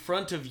in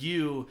front of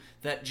you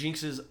that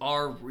jinxes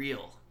are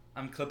real.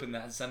 I'm clipping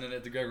that and sending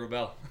it to Greg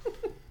Wrubell.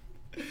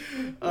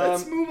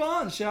 Let's move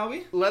on, shall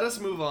we? Let us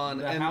move on.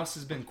 The house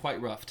has been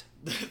quite roughed.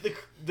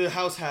 The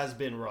house has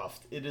been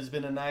roughed. It has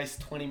been a nice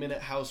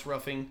 20-minute house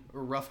roughing,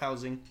 or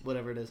roughhousing,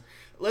 whatever it is.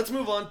 Let's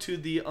move on to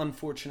the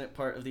unfortunate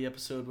part of the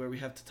episode where we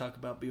have to talk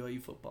about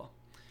BYU football.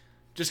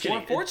 Just kidding.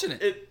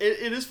 Unfortunate. It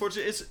is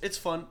fortunate. It's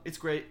fun. It's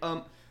great.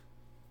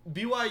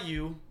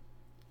 BYU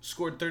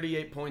scored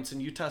 38 points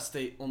and Utah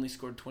State only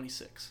scored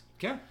 26.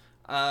 Okay.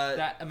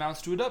 That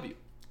amounts to a W.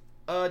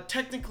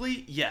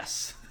 Technically,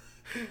 yes.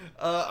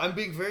 I'm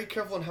being very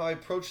careful on how I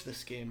approach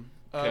this game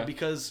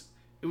because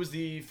it was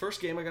the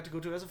first game I got to go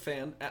to as a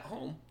fan at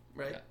home,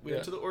 right? We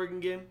went to the Oregon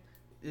game.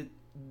 It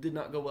did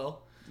not go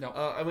well. No.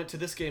 I went to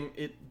this game.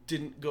 It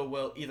didn't go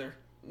well either.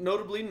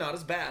 Notably, not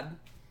as bad.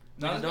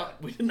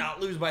 We did not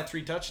lose by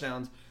 3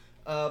 touchdowns,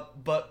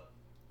 but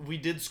we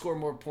did score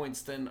more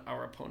points than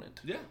our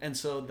opponent. Yeah. And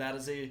so that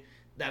is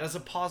a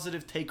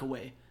positive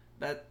takeaway.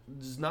 That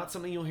is not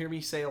something you'll hear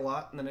me say a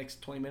lot in the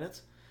next 20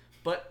 minutes,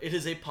 but it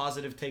is a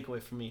positive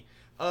takeaway for me.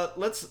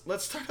 Let's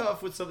start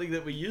off with something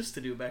that we used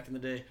to do back in the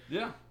day.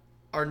 Yeah.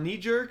 Our knee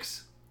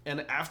jerks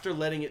and after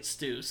letting it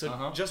stew.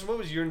 So, Justin, what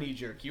was your knee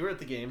jerk? You were at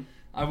the game.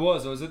 I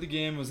was at the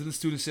game. I was in the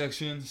student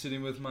section,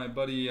 sitting with my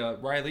buddy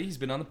Riley. He's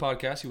been on the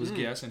podcast. He was a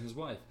guest, and his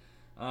wife.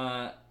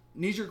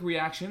 Knee-jerk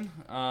reaction.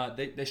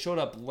 They showed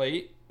up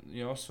late,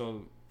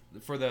 so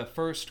for the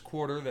first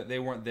quarter that they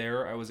weren't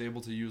there, I was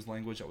able to use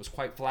language that was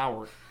quite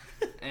flowery.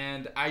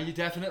 And I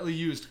definitely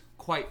used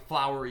quite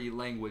flowery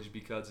language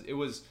because it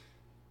was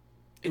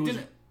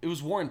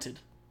warranted.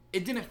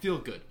 It didn't feel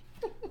good.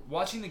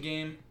 Watching the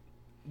game,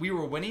 we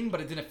were winning,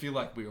 but it didn't feel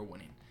like we were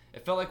winning.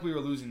 It felt like we were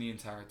losing the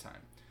entire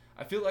time.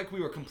 I feel like we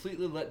were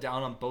completely let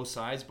down on both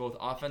sides, both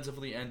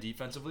offensively and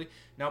defensively.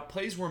 Now,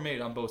 plays were made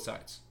on both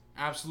sides.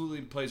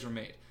 Absolutely, plays were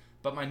made.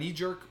 But my knee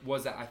jerk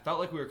was that I felt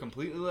like we were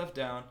completely left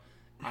down.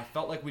 I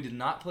felt like we did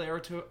not play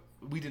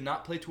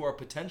to our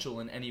potential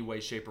in any way,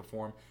 shape, or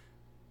form.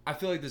 I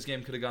feel like this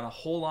game could have gone a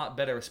whole lot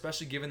better,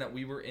 especially given that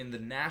we were in the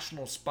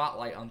national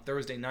spotlight on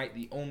Thursday night,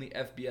 the only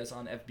FBS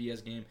on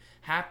FBS game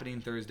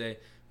happening Thursday.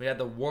 We had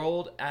the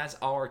world as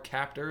our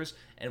captors,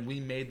 and we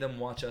made them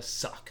watch us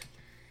suck.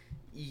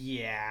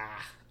 Yeah.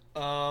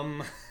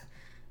 My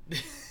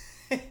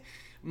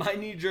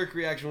knee-jerk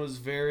reaction was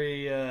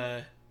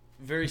very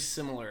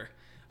similar.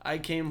 I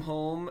came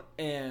home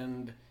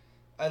and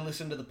I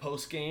listened to the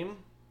post-game,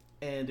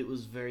 and it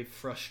was very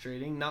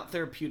frustrating. Not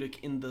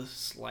therapeutic in the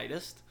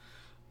slightest.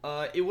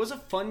 It was a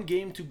fun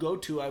game to go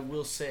to, I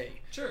will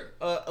say. Sure.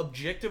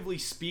 Objectively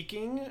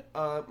speaking,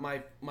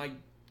 my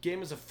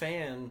game as a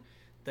fan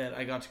that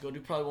I got to go to,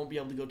 probably won't be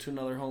able to go to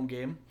another home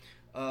game.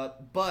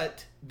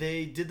 But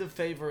they did the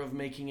favor of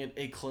making it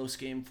a close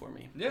game for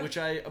me, which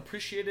I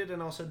appreciated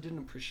and also didn't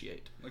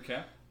appreciate.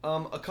 Okay.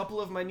 A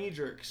couple of my knee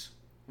jerks.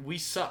 We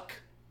suck.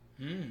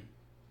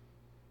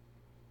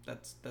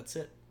 That's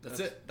it. That's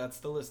it. That's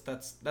the list.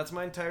 That's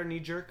my entire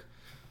knee jerk.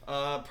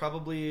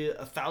 Probably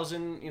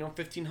 1,000,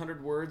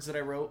 1,500 words that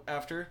I wrote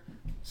after.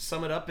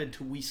 Sum it up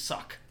into we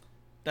suck.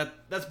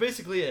 That's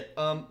basically it.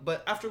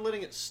 But after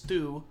letting it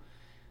stew,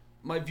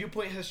 my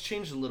viewpoint has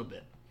changed a little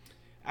bit.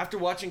 After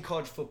watching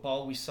college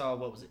football, we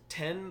saw,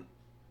 10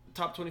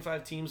 top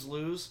 25 teams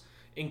lose,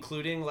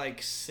 including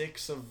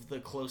 6 of the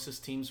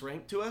closest teams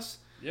ranked to us.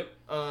 Yep.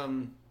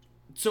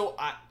 So,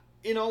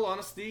 in all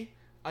honesty,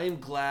 I am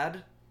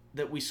glad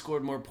that we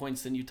scored more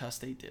points than Utah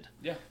State did.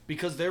 Yeah.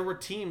 Because there were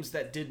teams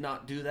that did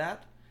not do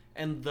that,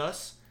 and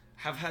thus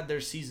have had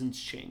their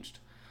seasons changed.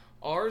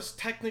 Ours,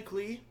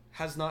 technically,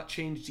 has not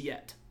changed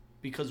yet,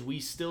 because we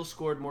still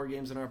scored more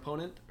games than our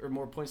opponent, or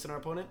more points than our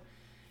opponent,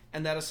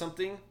 and that is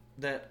something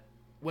that,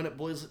 when it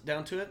boils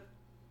down to it,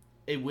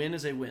 a win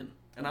is a win.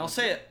 And I'll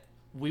say it.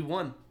 We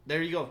won.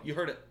 There you go. You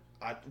heard it.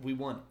 We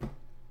won.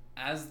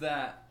 As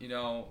that,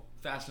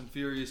 Fast and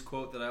Furious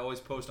quote that I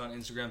always post on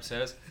Instagram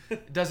says,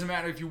 it doesn't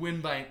matter if you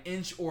win by an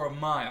inch or a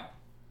mile.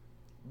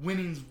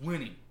 Winning's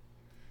winning.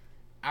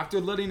 After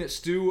letting it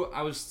stew,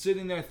 I was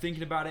sitting there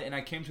thinking about it, and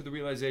I came to the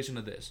realization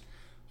of this.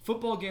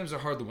 Football games are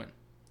hard to win.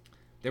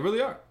 They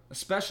really are.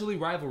 Especially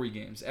rivalry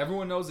games.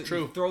 Everyone knows that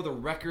you throw the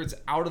records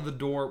out of the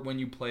door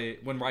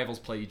when rivals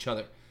play each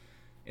other.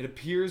 It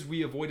appears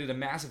we avoided a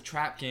massive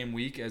trap game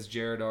week, as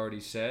Jared already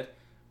said.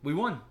 We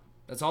won.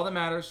 That's all that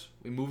matters.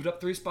 We moved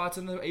up 3 spots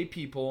in the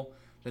AP poll.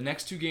 The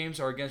next 2 games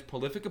are against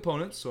prolific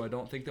opponents, so I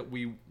don't think that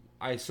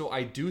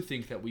I do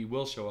think that we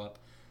will show up.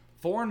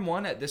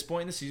 4-1 at this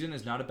point in the season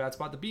is not a bad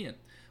spot to be in.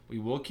 We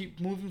will keep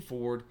moving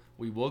forward.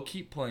 We will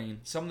keep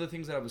playing. Some of the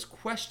things that I was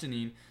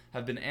questioning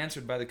have been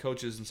answered by the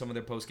coaches in some of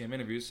their post-game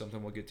interviews,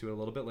 something we'll get to a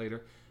little bit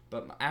later.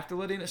 But after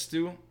letting it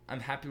stew, I'm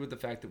happy with the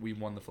fact that we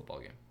won the football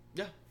game.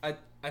 Yeah, I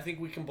think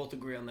we can both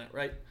agree on that,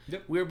 right?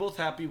 Yep. We're both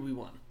happy we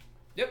won.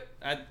 Yep.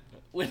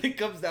 When it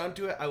comes down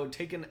to it, I would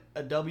take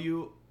a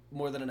W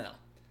more than an L.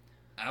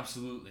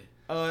 Absolutely.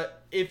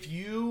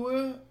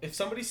 If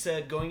somebody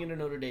said going into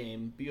Notre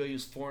Dame,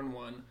 BYU's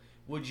 4-1,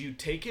 would you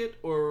take it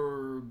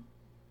or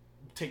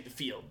take the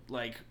field?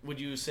 Like, would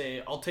you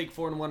say I'll take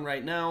 4-1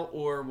 right now,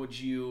 or would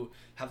you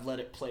have let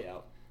it play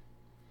out?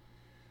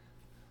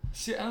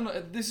 See, I don't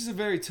know. This is a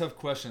very tough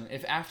question.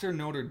 If after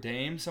Notre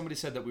Dame somebody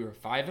said that we were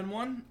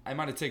 5-1, I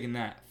might have taken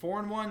that.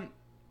 4-1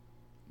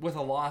 with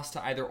a loss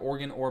to either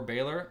Oregon or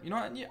Baylor, you know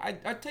what? Yeah,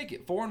 I'd take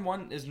it.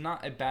 4-1 is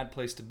not a bad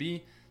place to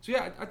be. So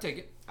yeah, I'd take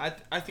it.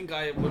 I think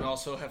I would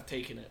also have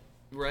taken it,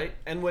 right?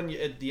 And when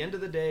at the end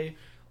of the day,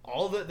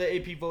 all that the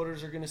AP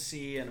voters are going to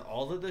see and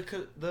all that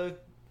the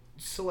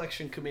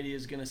selection committee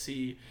is going to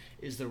see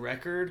is the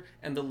record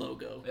and the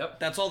logo. Yep.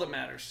 That's all that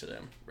matters to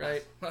them,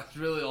 right? That's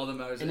really all that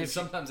matters. And And if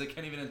sometimes they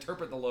can't even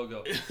interpret the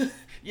logo.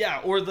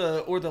 Yeah, or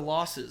the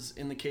losses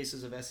in the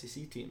cases of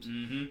SEC teams.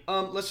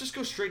 Mm-hmm. Let's just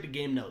go straight to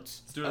game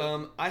notes. Let's do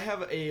it. I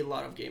have a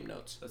lot of game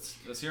notes.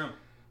 Let's hear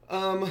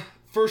them.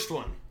 First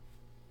one.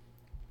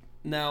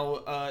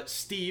 Now,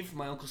 Steve,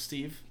 my Uncle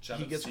Steve, Shout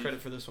he out to gets Steve.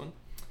 credit for this one.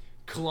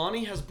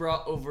 Kalani has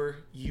brought over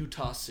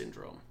Utah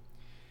syndrome.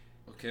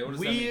 Okay, what does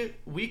that mean?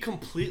 We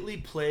completely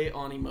play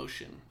on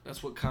emotion.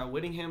 That's what Kyle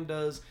Whittingham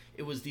does.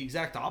 It was the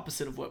exact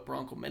opposite of what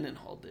Bronco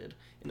Mendenhall did.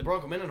 In the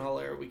Bronco Mendenhall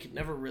era, we could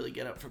never really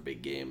get up for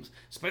big games,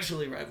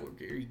 especially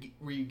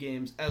rivalry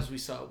games, as we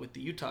saw with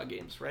the Utah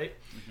games, right?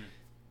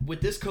 Mm-hmm.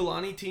 With this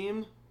Kalani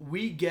team,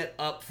 we get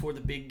up for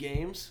the big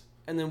games,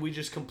 and then we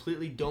just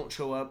completely don't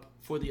show up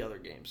for the other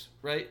games,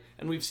 right?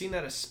 And we've seen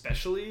that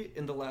especially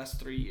in the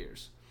last 3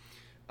 years.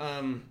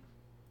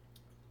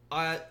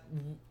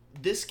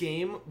 This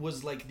game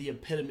was like the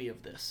epitome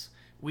of this.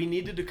 We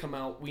needed to come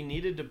out. We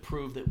needed to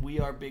prove that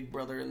we are big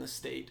brother in the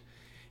state.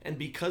 And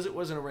because it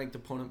wasn't a ranked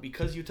opponent,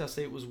 because Utah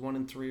State was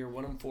 1-3 or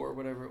 1-4 or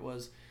whatever it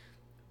was,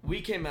 we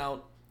came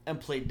out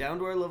and played down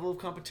to our level of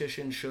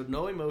competition, showed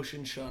no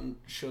emotion,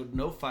 showed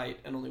no fight,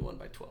 and only won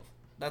by 12.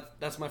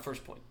 That's my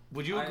first point.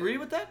 Would you agree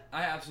with that?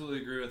 I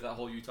absolutely agree with that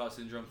whole Utah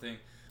syndrome thing.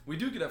 We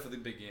do get up for the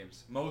big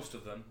games, most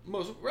of them.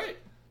 Right.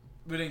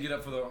 We didn't get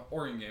up for the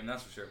Oregon game,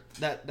 that's for sure.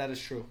 That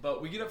is true.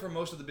 But we get up for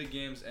most of the big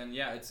games, and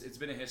yeah, it's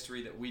been a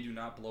history that we do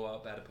not blow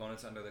out bad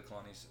opponents under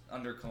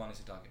Kalani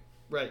Sitake.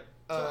 Right.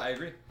 So I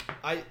agree.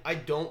 I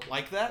don't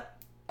like that.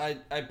 I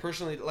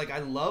personally, I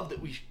love that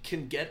we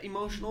can get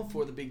emotional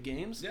for the big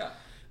games. Yeah.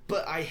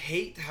 But I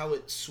hate how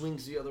it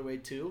swings the other way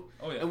too.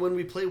 Oh, yeah. And when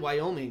we play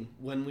Wyoming,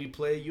 when we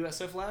play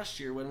USF last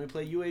year, when we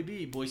play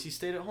UAB, Boise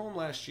State at home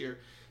last year,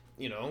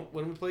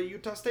 when we play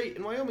Utah State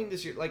and Wyoming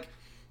this year,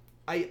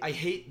 I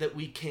hate that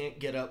we can't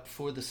get up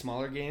for the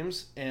smaller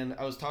games. And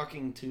I was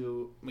talking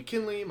to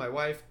McKinley, my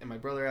wife, and my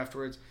brother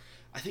afterwards.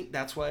 I think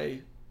that's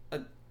why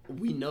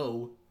we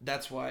know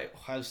that's why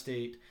Ohio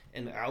State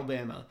and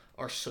Alabama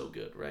are so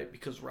good, right?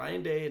 Because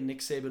Ryan Day and Nick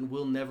Saban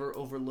will never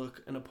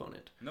overlook an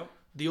opponent. Nope.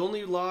 The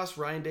only loss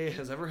Ryan Day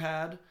has ever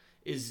had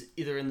is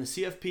either in the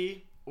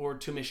CFP or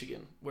to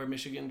Michigan, where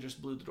Michigan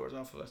just blew the doors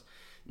off of us.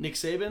 Nick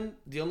Saban,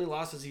 the only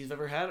losses he's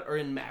ever had are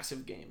in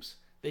massive games.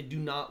 They do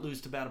not lose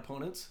to bad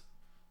opponents.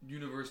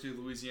 University of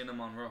Louisiana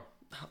Monroe.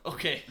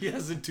 Okay,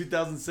 yes, in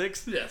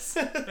 2006. Yes.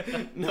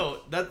 No,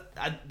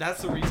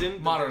 that's the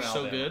reason Modern they're so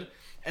Alabama. good.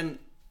 And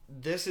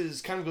this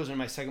is kind of goes into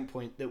my second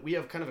point, that we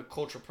have kind of a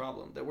culture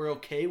problem, that we're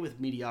okay with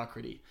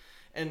mediocrity.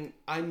 And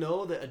I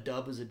know that a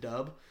dub is a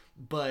dub,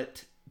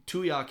 but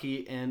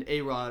Tuiaki and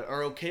A-Rod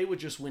are okay with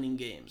just winning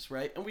games,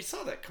 right? And we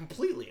saw that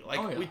completely.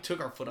 Oh, yeah. We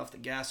took our foot off the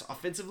gas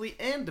offensively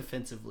and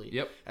defensively.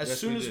 Yep. As Yes,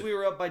 soon we as did. we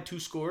were up by 2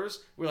 scores,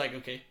 we're like,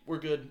 okay, we're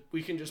good.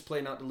 We can just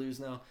play not to lose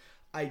now.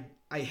 I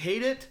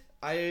hate it.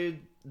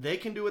 They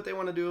can do what they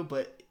want to do,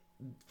 but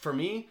for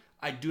me,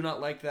 I do not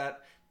like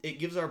that. It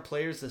gives our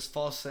players this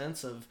false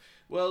sense of,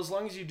 well, as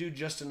long as you do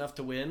just enough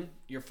to win,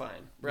 you're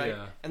fine, right?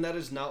 Yeah. And that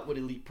is not what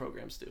elite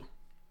programs do.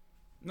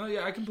 No,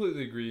 yeah, I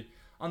completely agree.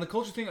 On the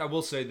culture thing, I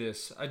will say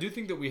this. I do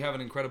think that we have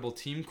an incredible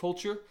team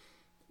culture.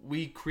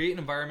 We create an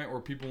environment where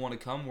people want to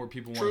come, where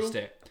people want to True.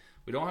 stay.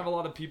 We don't have a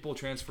lot of people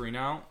transferring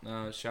out.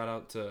 Shout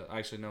out to,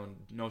 actually,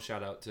 no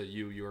shout out to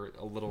you. You're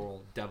a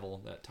literal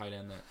devil, that tight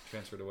end that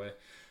transferred away.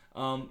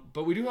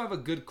 But we do have a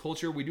good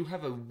culture. We do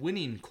have a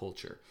winning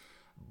culture.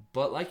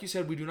 But like you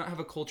said, we do not have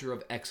a culture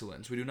of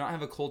excellence. We do not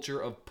have a culture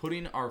of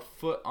putting our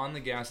foot on the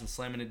gas and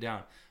slamming it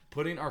down,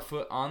 putting our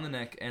foot on the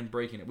neck and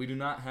breaking it. We do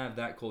not have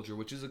that culture,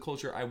 which is a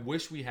culture I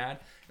wish we had.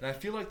 And I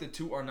feel like the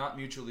two are not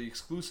mutually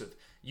exclusive.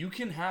 You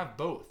can have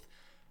both.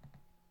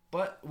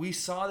 But we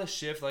saw the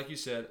shift, like you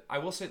said. I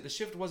will say the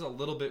shift was a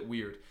little bit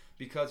weird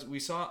because we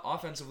saw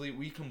offensively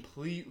we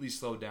completely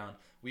slowed down.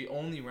 We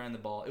only ran the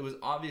ball. It was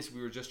obvious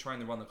we were just trying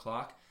to run the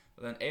clock.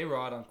 But then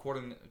A-Rod on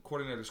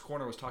Coordinator's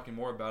Corner was talking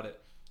more about it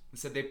and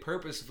said they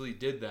purposefully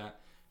did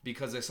that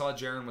because they saw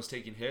Jaren was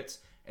taking hits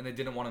and they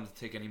didn't want him to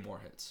take any more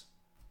hits.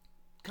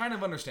 Kind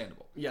of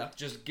understandable. Yeah.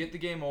 Just get the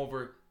game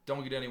over.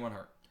 Don't get anyone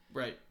hurt.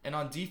 Right. And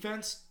on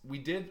defense,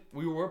 we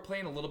were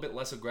playing a little bit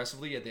less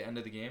aggressively at the end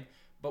of the game,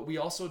 but we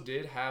also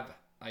did have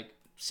like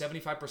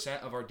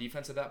 75% of our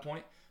defense at that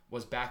point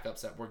was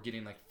backups that were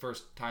getting like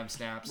first time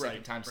snaps,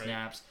 second time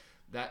snaps.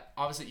 That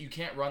obviously you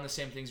can't run the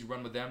same things you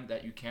run with them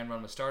that you can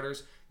run with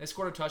starters. They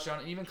scored a touchdown,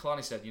 and even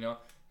Kalani said,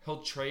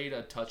 he'll trade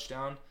a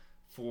touchdown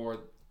for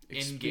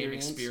in-game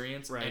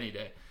experience any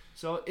day.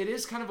 So it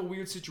is kind of a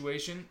weird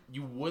situation.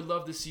 You would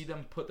love to see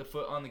them put the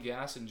foot on the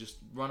gas and just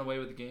run away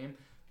with the game.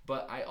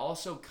 But I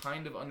also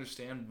kind of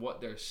understand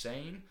what they're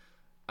saying.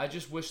 I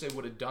just wish they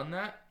would have done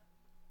that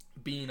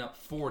being up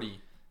 40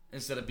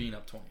 instead of being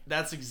up 20.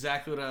 That's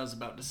exactly what I was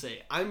about to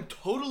say. I'm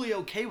totally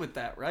okay with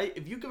that, right?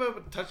 If you give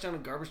up a touchdown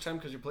in garbage time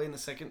because you're playing the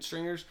second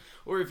stringers,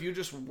 or if you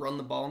just run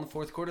the ball in the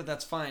fourth quarter,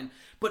 that's fine.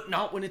 But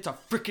not when it's a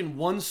freaking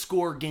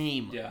one-score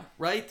game. Yeah.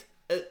 Right?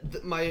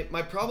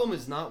 My problem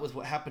is not with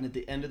what happened at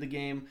the end of the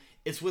game.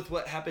 It's with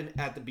what happened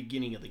at the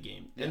beginning of the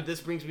game. Yeah. And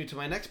this brings me to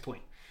my next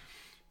point.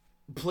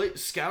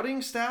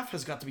 Scouting staff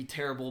has got to be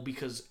terrible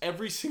because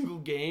every single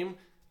game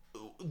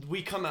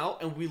we come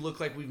out and we look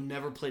like we've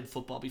never played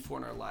football before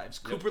in our lives.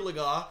 Yep. Cooper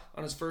Legas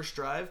on his first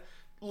drive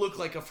looked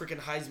like a freaking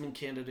Heisman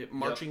candidate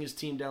marching his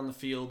team down the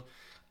field.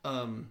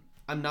 I'm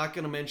not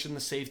going to mention the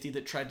safety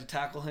that tried to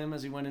tackle him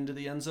as he went into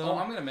the end zone. Oh,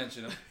 I'm going to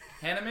mention him.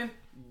 Hanneman,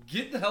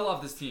 get the hell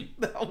off this team.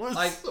 That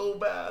was so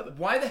bad.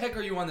 Why the heck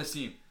are you on this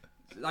team?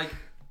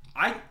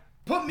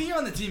 Put me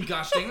on the team,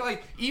 gosh dang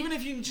it. Even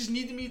if you just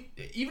need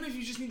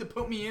to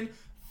put me in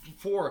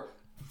for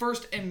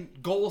first and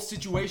goal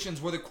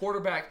situations where the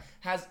quarterback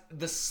has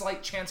the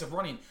slight chance of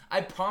running,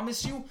 I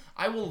promise you,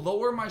 I will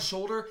lower my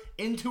shoulder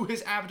into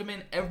his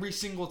abdomen every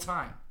single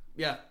time.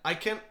 Yeah,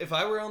 if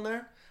I were on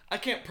there, I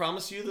can't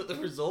promise you that the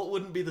result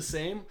wouldn't be the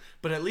same,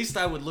 but at least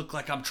I would look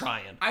like I'm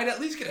trying. I'd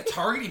at least get a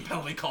targeting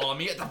penalty call on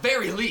me at the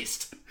very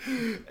least.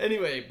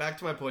 Anyway, back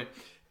to my point.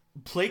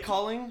 Play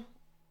calling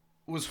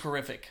was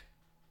horrific.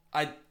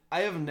 I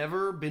have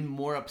never been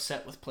more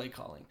upset with play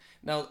calling.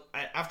 Now,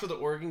 after the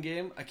Oregon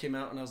game, I came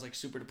out and I was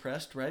super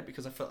depressed, right?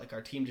 Because I felt like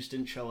our team just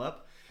didn't show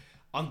up.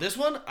 On this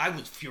one, I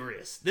was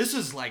furious. This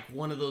is like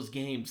one of those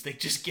games that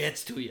just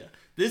gets to you.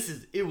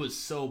 It was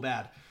so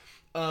bad.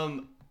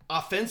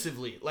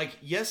 Offensively,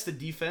 yes, the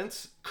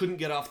defense couldn't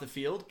get off the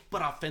field,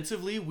 but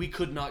offensively, we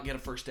could not get a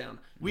first down.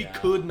 We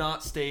could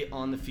not stay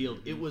on the field.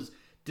 It was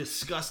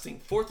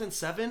disgusting. 4th and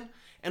 7,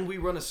 and we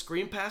run a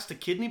screen pass to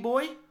Kidney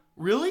Boy?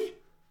 Really?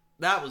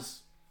 That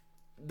was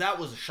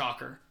a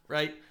shocker,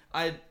 right?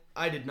 I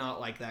did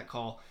not like that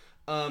call.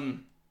 The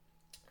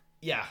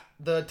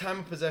time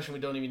of possession we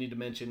don't even need to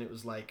mention. It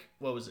was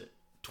what was it?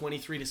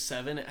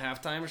 23-7 at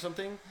halftime or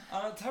something?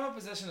 Time of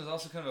possession is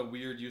also kind of a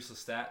weird, useless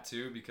stat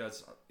too,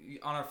 because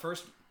on our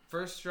first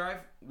drive,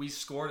 we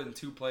scored in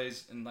 2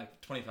 plays in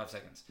 25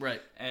 seconds.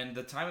 Right. And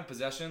the time of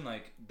possession,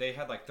 they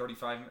had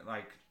 35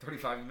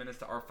 minutes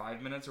to our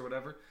 5 minutes or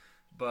whatever,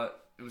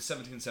 but it was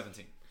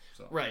 17-17.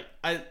 So. Right.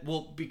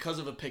 Because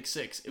of a pick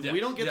six. If we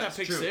don't get that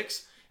pick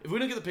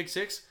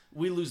six,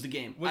 we lose the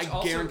game. Which I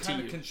also guarantee kind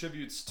of you.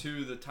 Contributes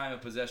to the time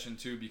of possession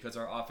too, because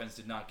our offense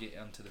did not get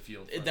onto the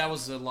field. That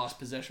was a lost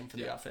possession for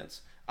the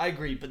offense. I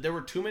agree, but there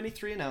were too many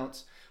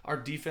 3-and-outs. Our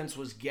defense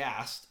was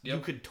gassed. Yep.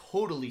 You could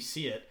totally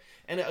see it.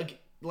 And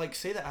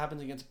say that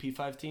happens against a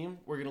P5 team,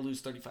 we're gonna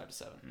lose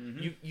 35-7.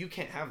 Mm-hmm. You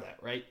can't have that,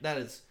 right?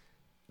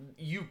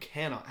 You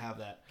cannot have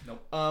that.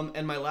 Nope.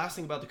 And my last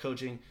thing about the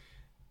coaching,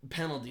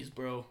 penalties,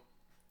 bro.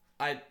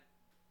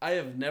 I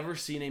have never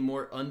seen a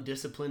more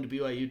undisciplined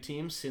BYU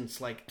team since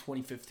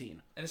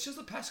 2015. And it's just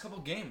the past couple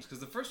games, because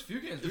the first few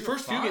games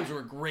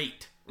were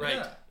great, right?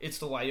 Yeah. It's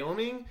the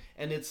Wyoming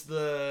and it's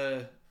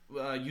the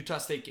Utah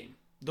State game.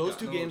 Those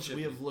 2 games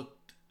we have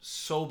looked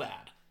so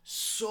bad,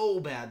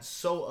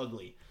 so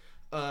ugly.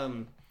 I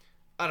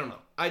don't know.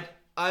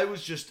 I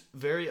was just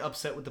very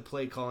upset with the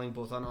play calling,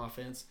 both on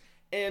offense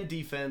and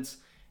defense.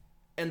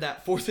 And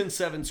that 4th and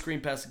 7 screen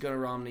pass to Gunnar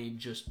Romney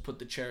just put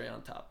the cherry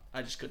on top.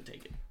 I just couldn't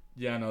take it.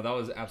 Yeah, no, that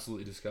was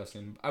absolutely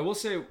disgusting. I will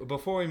say,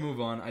 before we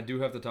move on, I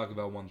do have to talk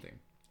about one thing.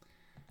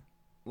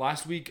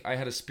 Last week, I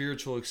had a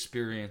spiritual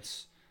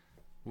experience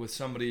with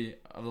somebody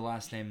of the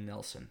last name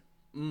Nelson.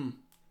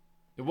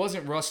 It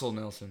wasn't Russell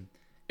Nelson.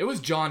 It was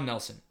John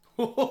Nelson,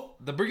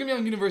 the Brigham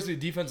Young University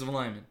defensive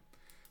lineman,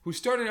 who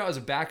started out as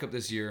a backup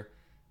this year,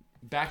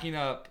 backing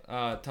up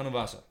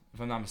Tanuvasa, if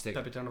I'm not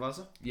mistaken. Pepe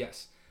Tanuvasa?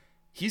 Yes.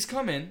 He's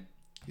come in.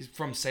 He's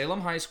from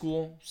Salem High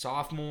School,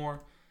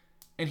 sophomore,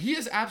 and he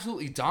has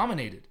absolutely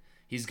dominated.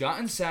 He's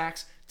gotten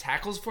sacks,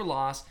 tackles for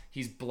loss.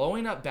 He's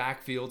blowing up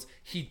backfields.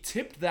 He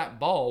tipped that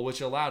ball,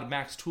 which allowed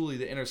Max Tooley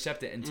to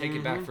intercept it and take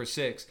it back for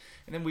 6.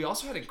 And then we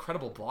also had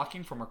incredible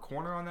blocking from our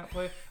corner on that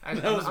play.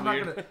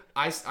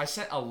 I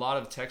sent a lot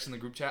of texts in the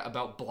group chat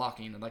about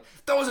blocking. And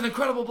that was an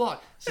incredible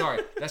block. Sorry,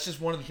 that's just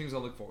one of the things I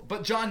look for.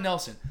 But John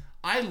Nelson.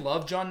 I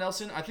love John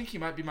Nelson. I think he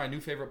might be my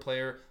new favorite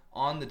player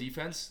on the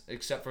defense,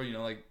 except for,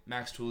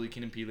 Max Tooley,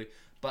 Keenan Peely.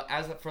 But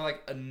for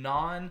like a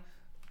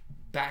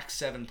non-back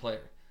seven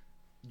player,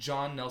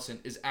 John Nelson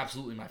is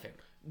absolutely my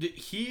favorite.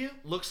 He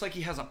looks like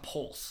he has a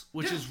pulse,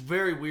 which is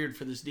very weird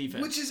for this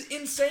defense. Which is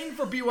insane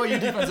for BYU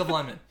defensive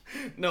linemen.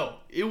 No,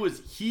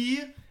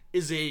 he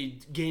is a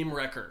game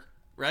wrecker,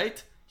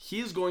 right? He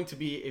is going to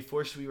be a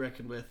force to be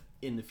reckoned with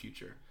in the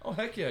future. Oh,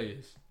 heck yeah, he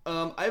is.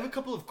 I have a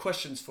couple of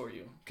questions for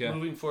you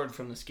moving forward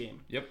from this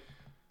game. Yep.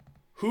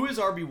 Who is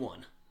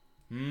RB1?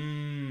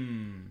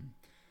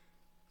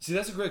 See,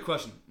 that's a great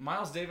question.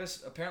 Miles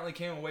Davis apparently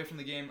came away from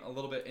the game a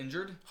little bit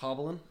injured.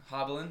 Hobbling.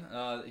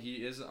 He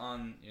is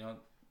on,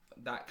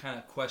 that kind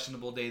of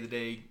questionable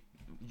day-to-day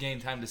game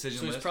time decision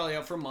So he's list. probably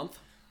out for a month.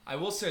 I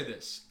will say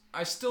this.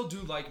 I still do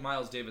like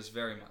Miles Davis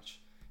very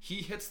much. He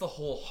hits the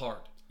hole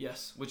hard.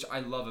 Yes. Which I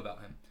love about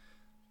him.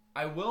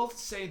 I will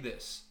say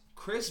this.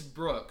 Chris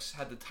Brooks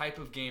had the type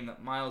of game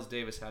that Miles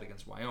Davis had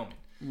against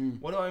Wyoming.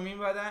 What do I mean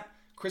by that?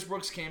 Chris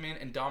Brooks came in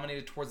and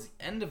dominated towards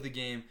the end of the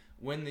game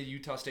when the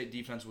Utah State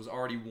defense was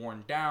already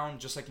worn down,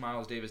 just like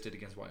Miles Davis did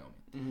against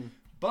Wyoming.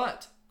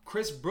 But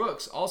Chris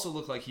Brooks also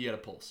looked like he had a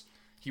pulse.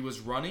 He was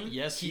running.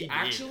 Yes, he did.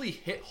 actually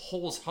hit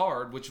holes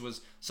hard, which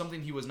was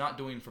something he was not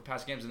doing for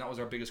past games, and that was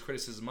our biggest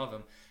criticism of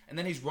him. And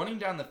then he's running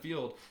down the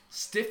field,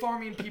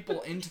 stiff-arming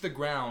people into the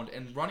ground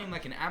and running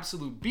like an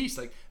absolute beast.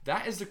 Like,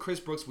 that is the Chris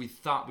Brooks we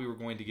thought we were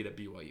going to get at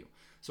BYU.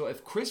 So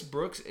if Chris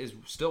Brooks is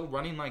still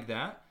running like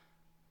that,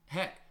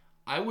 heck,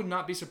 I would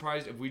not be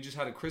surprised if we just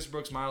had a Chris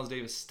Brooks, Miles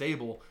Davis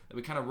stable, that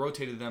we kind of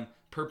rotated them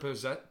per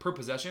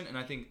possession, and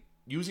I think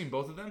using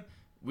both of them,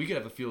 we could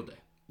have a field day.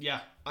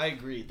 Yeah, I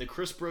agree. The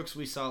Chris Brooks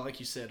we saw, like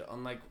you said,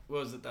 on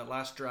that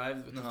last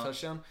drive with the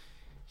touchdown,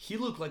 he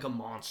looked like a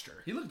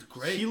monster. He looked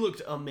great. He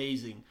looked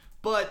amazing.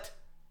 But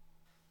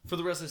for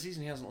the rest of the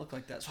season, he hasn't looked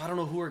like that. So I don't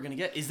know who we're going to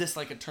get. Is this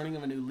like a turning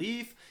of a new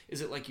leaf?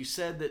 Is it like you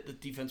said that the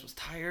defense was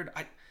tired?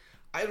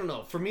 I don't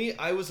know. For me,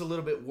 I was a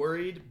little bit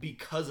worried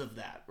because of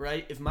that,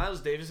 right? If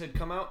Miles Davis had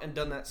come out and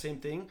done that same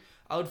thing,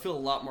 I would feel a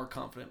lot more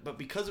confident. But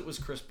because it was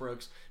Chris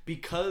Brooks,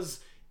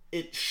 because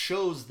it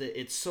shows that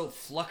it's so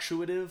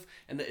fluctuative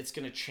and that it's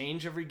going to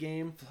change every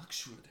game.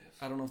 Fluctuative.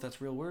 I don't know if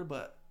that's a real word,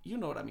 but you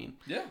know what I mean.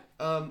 Yeah.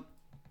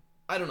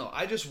 I don't know.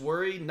 I just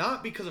worry,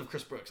 not because of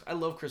Chris Brooks. I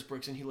love Chris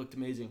Brooks, and he looked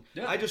amazing.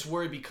 Yeah. I just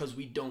worry because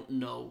we don't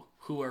know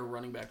who our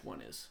running back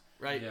one is,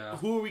 right? Yeah.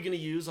 Who are we going to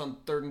use on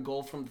 3rd and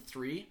goal from the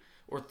 3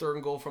 or 3rd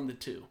and goal from the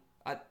 2?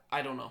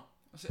 I don't know.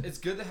 It's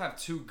good to have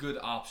two good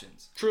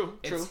options. True.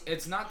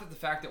 It's not that the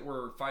fact that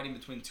we're fighting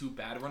between two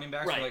bad running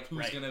backs. Right, we're like,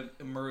 who's going to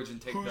emerge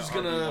and take who's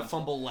the going to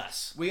fumble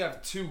less? We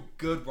have two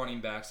good running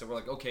backs that we're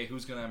like, okay,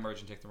 who's going to emerge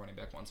and take the running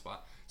back one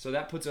spot? So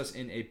that puts us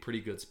in a pretty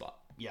good spot.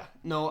 Yeah.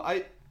 No,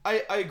 I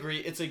agree.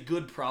 It's a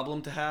good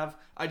problem to have.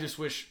 I just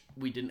wish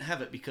we didn't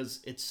have it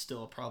because it's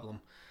still a problem.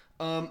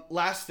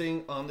 Last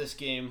thing on this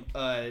game,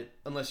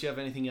 unless you have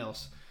anything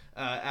else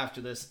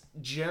after this,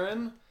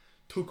 Jaren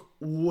took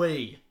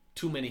way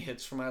too many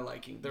hits for my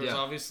liking. There was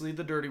obviously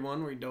the dirty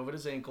one where he dove at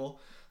his ankle.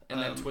 And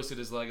then twisted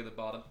his leg at the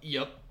bottom.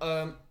 Yep.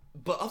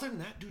 But other than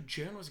that, dude,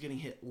 Jaren was getting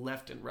hit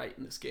left and right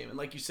in this game. And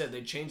like you said,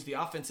 they changed the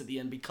offense at the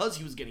end because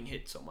he was getting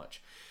hit so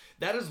much.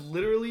 That is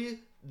literally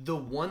the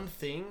one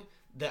thing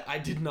that I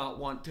did not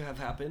want to have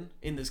happen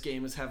in this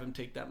game is have him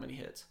take that many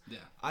hits. Yeah.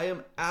 I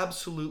am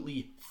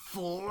absolutely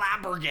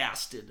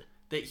flabbergasted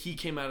that he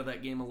came out of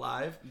that game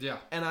alive. Yeah.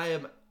 And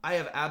I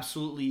have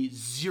absolutely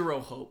zero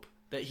hope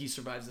that he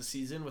survives the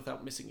season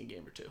without missing a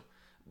game or two.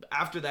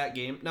 After that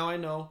game, now I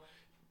know,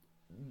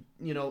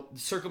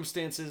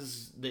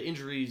 circumstances, the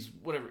injuries,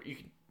 whatever, you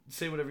can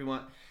say whatever you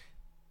want.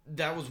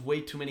 That was way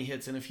too many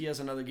hits, and if he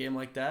has another game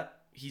like that,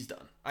 he's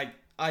done.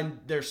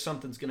 There's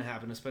something's going to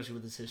happen, especially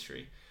with his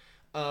history.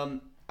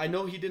 I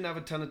know he didn't have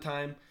a ton of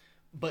time,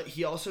 but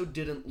he also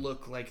didn't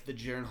look like the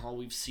Jaren Hall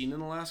we've seen in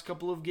the last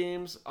couple of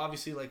games.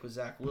 Obviously, like with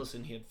Zach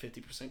Wilson, he had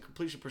 50%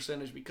 completion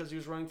percentage because he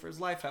was running for his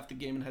life half the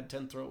game and had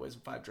 10 throwaways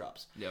and 5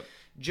 drops. Yep.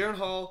 Jaren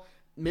Hall,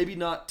 maybe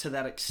not to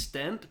that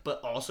extent,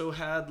 but also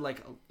had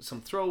like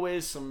some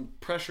throwaways, some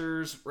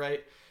pressures,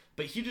 right?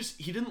 But he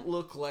didn't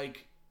look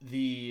like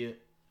the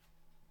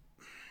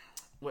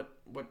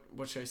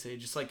what should I say?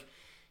 Just like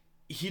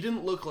he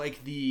didn't look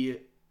like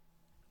the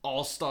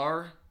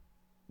all-star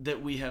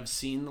that we have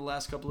seen the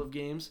last couple of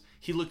games.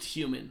 He looked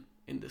human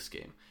in this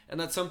game. And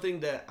that's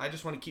something that I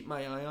just want to keep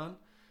my eye on,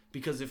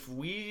 because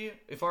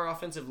if our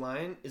offensive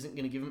line isn't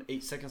going to give him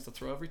 8 seconds to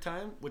throw every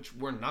time, which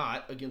we're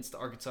not against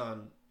Arkansas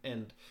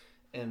and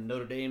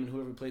Notre Dame and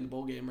whoever we played in the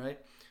bowl game, right?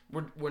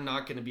 We're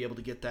not going to be able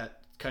to get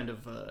that kind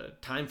of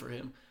time for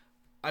him.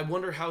 I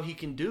wonder how he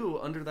can do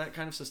under that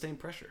kind of sustained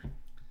pressure.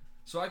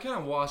 So I kind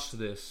of watched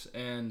this,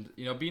 and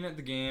being at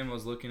the game, I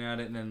was looking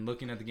at it, and then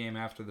looking at the game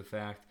after the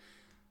fact.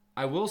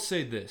 I will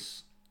say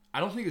this. I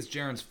don't think it's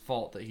Jaren's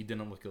fault that he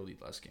didn't look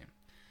elite last game.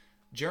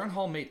 Jaren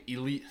Hall made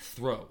elite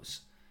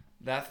throws.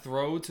 That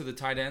throw to the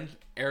tight end,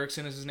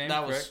 Erickson is his name,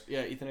 correct?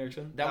 Ethan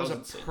Erickson. That was a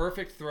insane.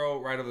 Perfect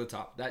throw right over the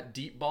top. That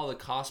deep ball to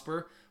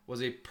Cosper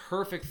was a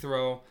perfect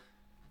throw.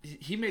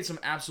 He made some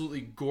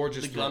absolutely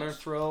gorgeous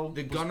throws.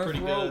 The gunner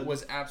throw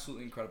was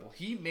absolutely incredible.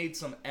 He made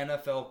some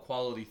NFL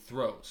quality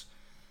throws.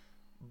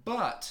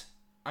 But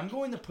I'm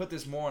going to put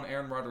this more on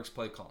Aaron Roderick's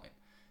play calling.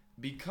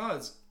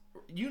 Because,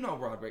 you know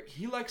Roderick,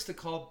 he likes to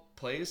call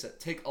plays that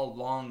take a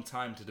long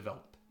time to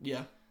develop.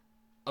 Yeah.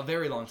 A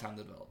very long time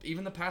to develop.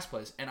 Even the pass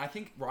plays. And I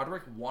think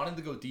Roderick wanted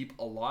to go deep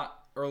a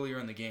lot earlier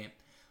in the game.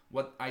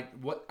 What I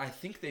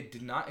think they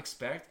did not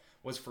expect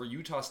was for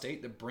Utah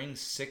State to bring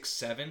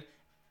 6-7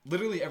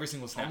 literally every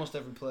single snap. Almost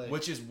every play.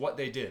 Which is what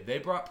they did. They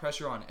brought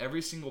pressure on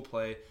every single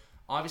play.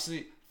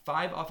 Obviously,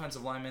 5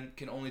 offensive linemen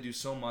can only do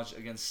so much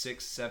against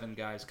 6-7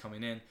 guys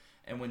coming in.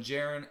 And when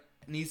Jaren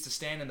needs to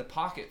stand in the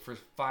pocket for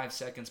 5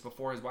 seconds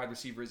before his wide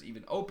receiver is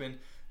even open,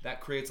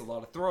 that creates a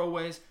lot of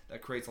throwaways,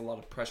 that creates a lot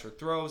of pressure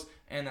throws,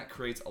 and that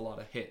creates a lot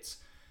of hits.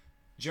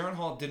 Jaren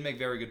Hall did make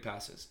very good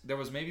passes. There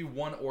was maybe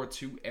 1 or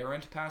 2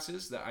 errant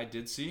passes that I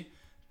did see,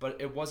 but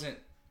it wasn't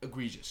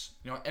egregious.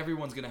 You know,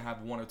 everyone's going to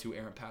have 1 or 2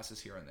 errant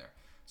passes here and there.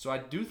 So I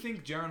do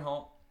think Jaren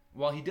Hall,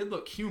 while he did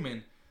look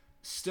human,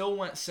 still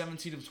went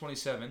 17 of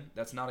 27,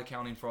 that's not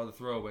accounting for all the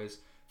throwaways,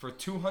 for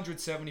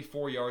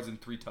 274 yards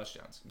and 3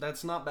 touchdowns.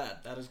 That's not bad.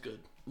 That is good.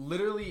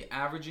 Literally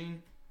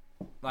averaging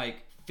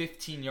like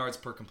 15 yards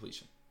per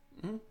completion,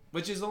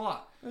 which is a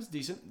lot. That's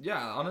decent. Yeah,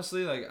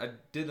 honestly, like I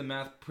did the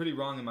math pretty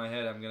wrong in my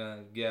head, I'm going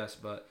to guess,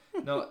 but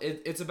no,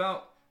 it's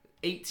about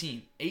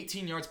 18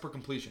 yards per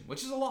completion,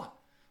 which is a lot.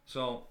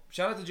 So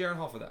shout out to Jaren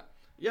Hall for that.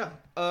 Yeah,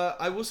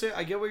 I will say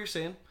I get what you're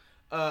saying.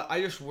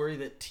 I just worry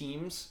that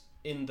teams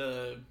in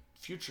the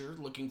future,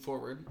 looking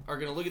forward, are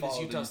going to look at this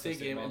Utah State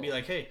game and be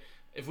like, hey,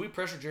 if we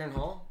pressure Jaren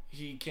Hall,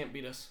 he can't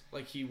beat us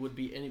like he would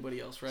beat anybody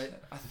else, right?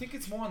 I think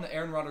it's more on the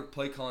Aaron Roderick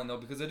play calling, though,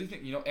 because I do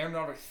think, Aaron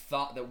Roderick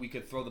thought that we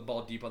could throw the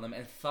ball deep on them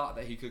and thought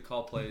that he could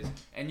call plays.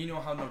 And you know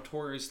how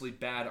notoriously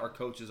bad our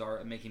coaches are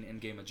at making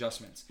in-game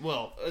adjustments.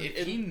 Well,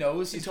 if he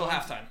knows until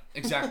halftime.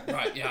 Exactly,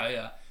 right,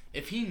 yeah.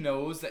 If he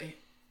knows that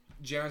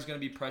Jaren's going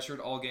to be pressured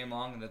all game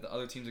long and that the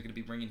other teams are going to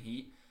be bringing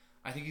heat,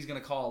 I think he's going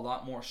to call a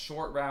lot more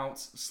short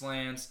routes,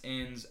 slants,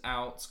 ins,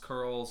 outs,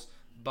 curls,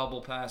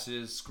 bubble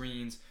passes,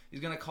 screens. He's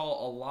going to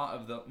call a lot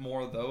of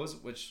more of those,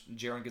 which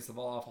Jaren gets the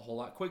ball off a whole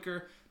lot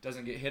quicker,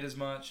 doesn't get hit as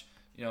much,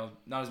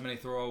 not as many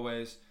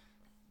throwaways.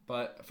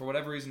 But for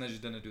whatever reason, they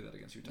just didn't do that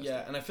against Utah State.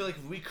 Yeah, and I feel like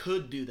if we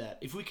could do that,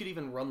 if we could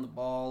even run the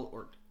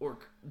ball or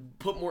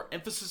put more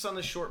emphasis on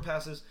the short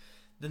passes,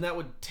 then that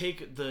would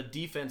take the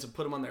defense and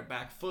put them on their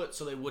back foot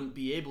so they wouldn't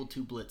be able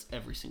to blitz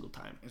every single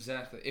time.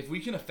 Exactly. If we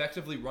can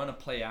effectively run a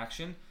play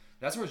action,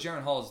 that's where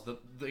Jaren Hall is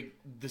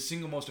the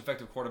single most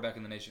effective quarterback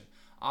in the nation.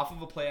 Off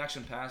of a play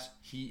action pass,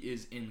 he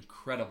is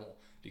incredible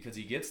because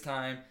he gets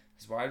time,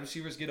 his wide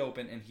receivers get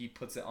open, and he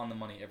puts it on the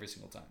money every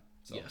single time.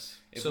 So yes.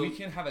 If we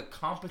can have a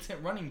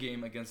competent running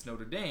game against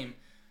Notre Dame,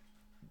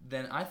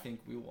 then I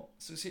think we will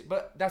succeed.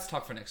 But that's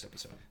talk for next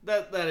episode.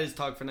 That is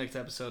talk for next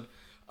episode.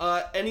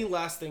 Any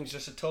last things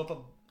just to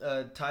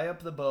tie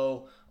up the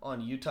bow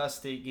on Utah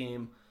State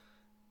game?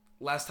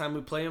 Last time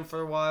we play them for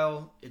a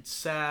while. It's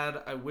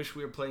sad. I wish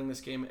we were playing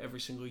this game every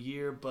single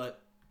year,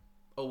 but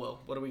oh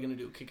well. What are we going to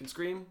do? Kick and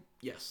scream?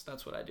 Yes,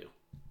 that's what I do.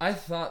 I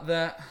thought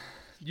that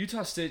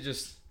Utah State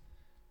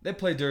they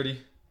play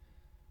dirty.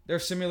 They're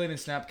simulating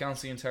snap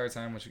counts the entire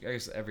time, which I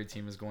guess every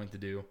team is going to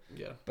do.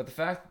 Yeah. But the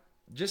fact,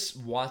 just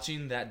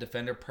watching that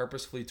defender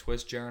purposefully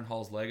twist Jaren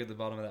Hall's leg at the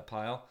bottom of that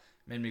pile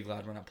made me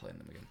glad we're not playing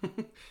them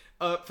again.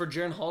 For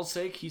Jaren Hall's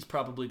sake, he's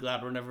probably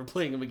glad we're never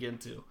playing him again,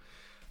 too.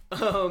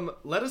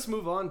 Let us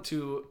move on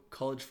to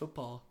college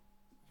football.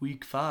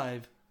 Week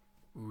 5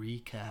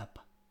 recap.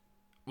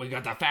 We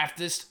got the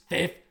fastest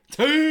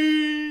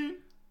 15.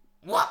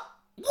 What?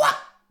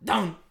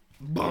 Dun.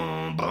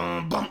 Boom,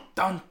 boom, boom. Dun,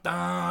 dun,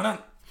 dun.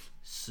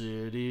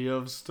 City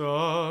of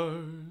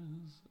stars,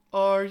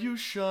 are you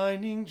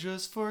shining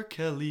just for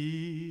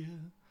Kelly?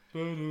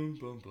 City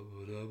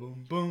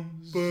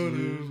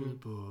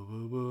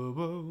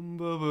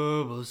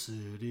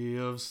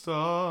of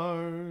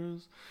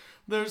stars,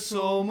 there's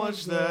so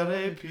much that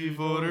AP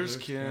voters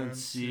can't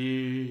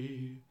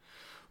see.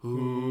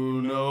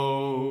 Who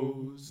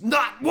knows?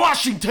 Not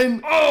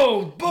Washington!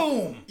 Oh,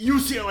 boom!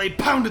 UCLA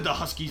pounded the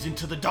Huskies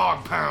into the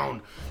dog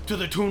pound to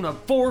the tune of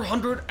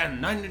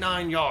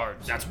 499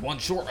 yards. That's one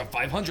short of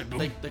 500,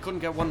 boom. They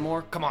couldn't get one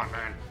more? Come on,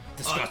 man.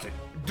 Disgusting.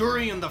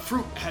 Durian the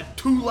Fruit had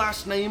 2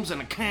 last names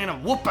and a can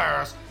of whoop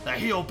ass that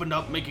he opened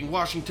up, making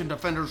Washington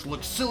defenders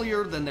look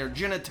sillier than their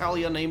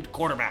genitalia named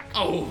quarterback.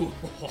 Oh.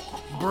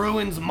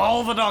 Bruins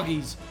maul the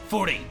doggies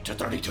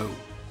 40-32.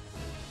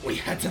 We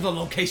head to the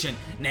location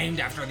named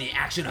after the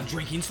action of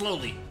drinking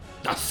slowly,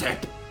 the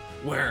SIP,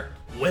 where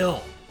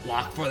Will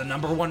locked for the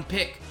number 1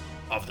 pick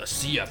of the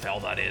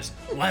CFL, that is.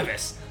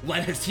 Levis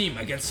led his team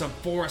against some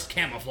forest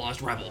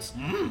camouflaged rebels.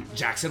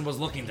 Jackson was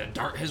looking to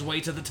dart his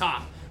way to the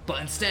top, but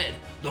instead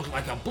looked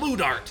like a blue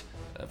dart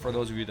For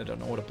those of you that don't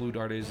know what a blue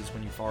dart is, it's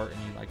when you fart and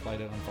you like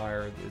light it on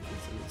fire.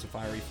 It's a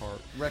fiery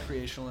fart.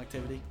 Recreational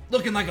activity.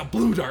 Looking like a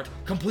blue dart,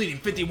 completing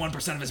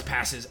 51% of his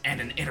passes and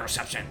an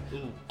interception.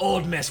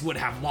 Ole Miss would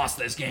have lost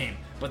this game,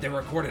 but they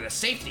recorded a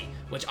safety,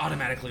 which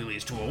automatically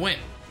leads to a win.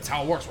 That's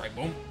how it works, right,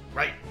 Boom?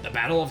 Right. The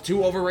battle of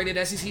two overrated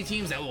SEC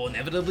teams that will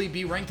inevitably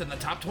be ranked in the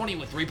top 20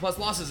 with 3+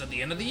 losses at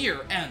the end of the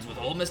year ends with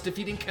Ole Miss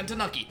defeating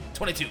Kentucky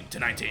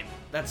 22-19.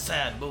 That's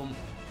sad, Boom.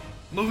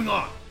 Moving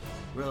on.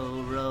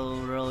 Row, row,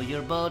 row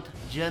your boat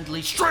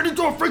gently. Straight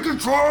into a freaking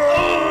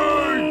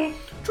train!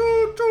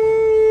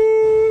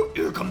 Choo-choo!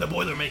 Here come the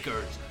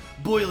Boilermakers.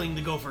 Boiling the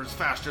Gophers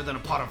faster than a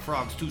pot of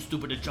frogs too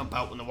stupid to jump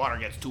out when the water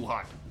gets too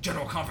hot.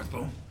 General conference,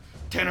 Boom.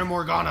 Tanner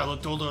Morgana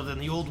looked older than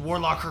the old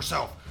warlock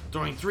herself,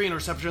 throwing 3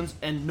 interceptions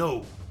and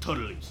no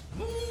tutties.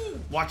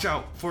 Watch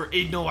out for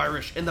Aidno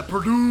Irish and the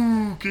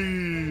Purdue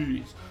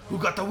who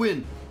got the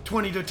win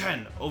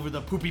 20-10 over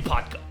the Poopy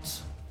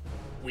Potguts.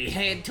 We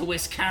head to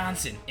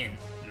Wisconsin in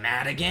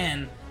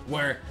Madigan,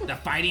 where the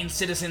fighting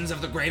citizens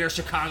of the greater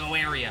Chicago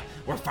area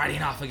were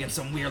fighting off against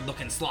some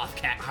weird-looking sloth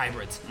cat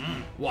hybrids.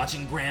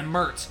 Watching Graham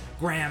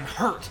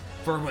hurt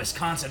for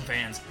Wisconsin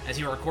fans as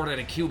he recorded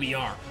a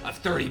QBR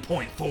of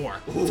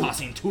 30.4,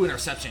 tossing 2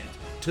 interceptions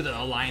to the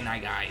Illini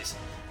guys.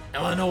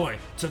 Illinois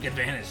took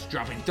advantage,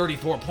 dropping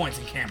 34 points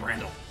in Camp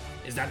Randall.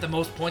 Is that the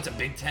most points a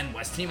Big Ten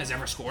West team has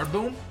ever scored,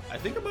 Boom? I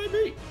think it might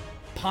be.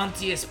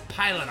 Pontius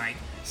Pilate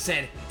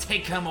said,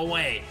 "Take him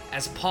away,"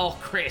 as Paul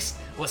Christ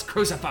was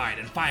crucified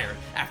and fired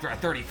after a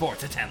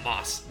 34-10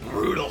 loss.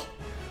 Brutal.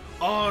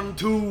 On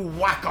to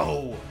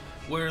Waco,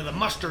 where the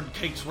mustard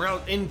cakes were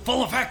out in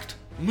full effect.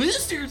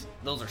 Musters?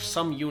 Those are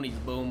some unis,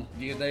 Boom.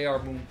 Yeah, they are,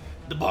 Boom.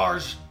 The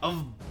bars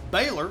of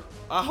Baylor,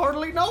 I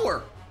hardly know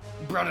her,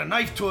 brought a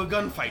knife to a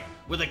gunfight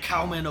where the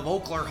cowman of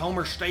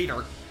Oklahoma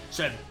Stater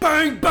said,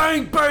 "Bang,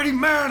 bang, Brady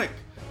Manic,"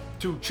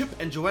 to Chip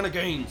and Joanna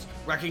Gaines,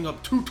 racking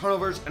up 2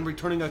 turnovers and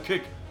returning a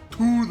kick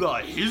to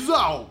his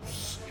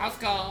house. House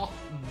call.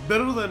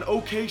 Better than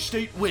OK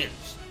State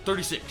wins,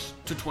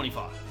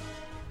 36-25.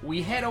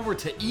 We head over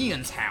to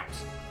Ian's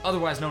house,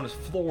 otherwise known as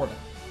Florida,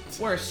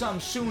 where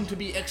some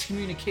soon-to-be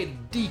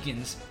excommunicated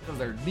deacons, because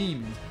they're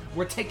demons,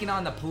 were taking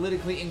on the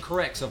politically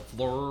incorrects of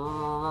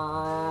Florida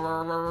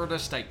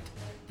State.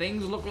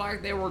 Things looked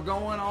like they were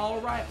going all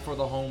right for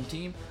the home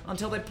team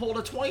until they pulled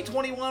a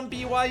 2021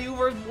 BYU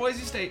versus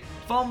Boise State,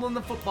 fumbling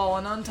the football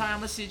in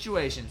untimely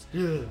situations.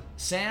 Yeah.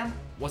 Sam,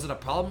 was it a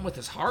problem with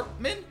his heart,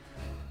 men?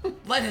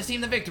 Led his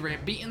team to victory,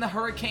 beating the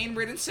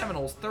hurricane-ridden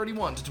Seminoles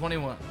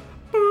 31-21.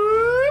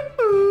 Boop,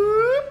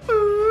 boop,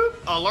 boop.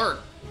 Alert,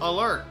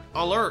 alert,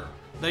 alert.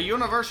 The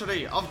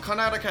University of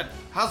Connecticut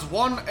has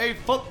won a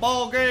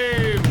football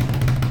game.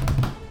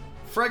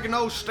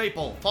 Fregno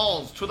Staple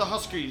falls to the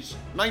Huskies,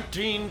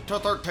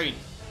 19-13.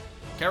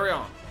 Carry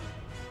on.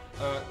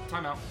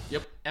 Timeout.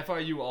 Yep.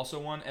 FIU also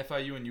won.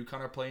 FIU and UConn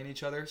are playing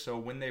each other, so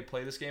when they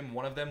play this game,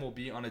 one of them will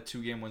be on a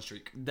 2-game win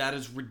streak. That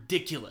is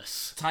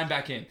ridiculous. Time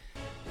back in.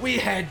 We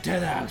head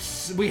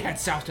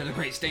south to the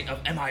great state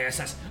of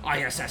MISS,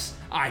 ISS,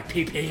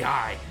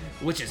 IPPI,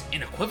 which is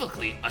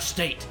unequivocally a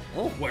state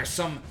where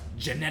some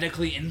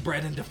genetically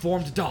inbred and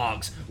deformed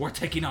dogs were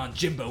taking on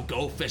Jimbo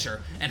Go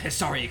Fisher and his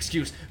sorry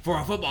excuse for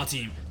a football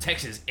team,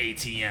 Texas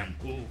ATM.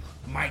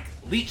 Mike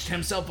leached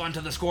himself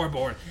onto the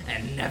scoreboard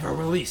and never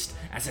released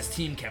as his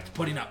team kept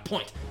putting up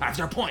point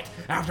after point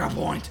after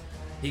point.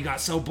 He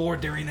got so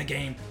bored during the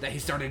game that he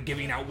started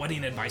giving out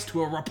wedding advice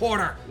to a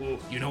reporter.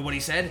 You know what he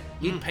said?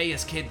 He'd pay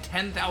his kid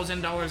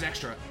 $10,000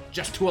 extra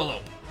just to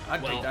elope.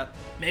 I'd take that.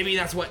 Maybe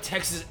that's what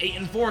Texas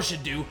 8-4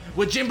 should do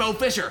with Jimbo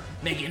Fisher,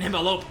 making him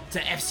elope to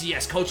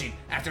FCS coaching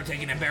after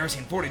taking an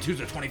embarrassing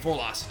 42-24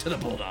 loss to the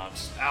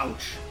Bulldogs.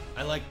 Ouch.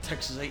 I like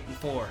Texas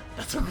 8-4.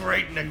 That's a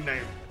great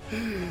nickname.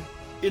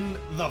 In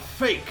the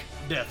fake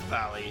Death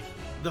Valley,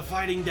 the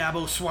Fighting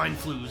Dabo Swine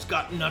Flus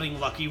got nutting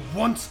lucky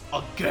once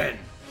again,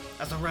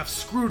 as the refs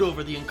screwed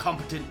over the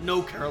incompetent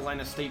No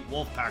Carolina State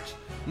Wolfpacks,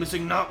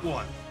 missing not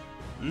 1,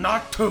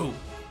 not 2,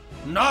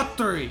 not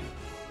 3.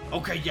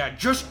 Okay, yeah,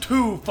 just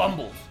 2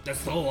 fumbles. That's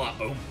still a lot,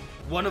 Boom.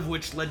 One of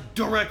which led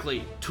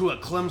directly to a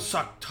Clem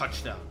Suck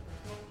touchdown.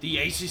 The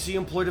ACC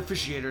employed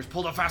officiators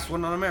pulled a fast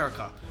one on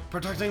America,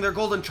 protecting their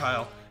golden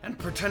child and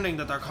pretending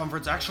that their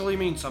conference actually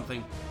means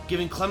something,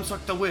 giving Clem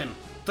Suck the win,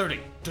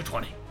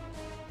 30-20.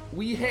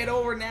 We head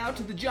over now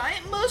to the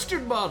Giant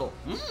Mustard Bottle,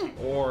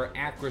 or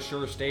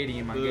Acrisure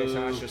Stadium, I guess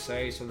I should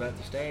say, so that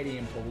the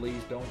stadium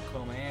police don't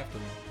come after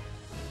me.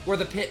 Where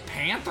the Pitt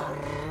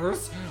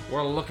Panthers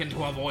were looking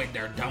to avoid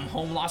their dumb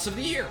home loss of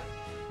the year.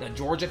 The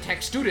Georgia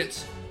Tech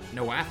students,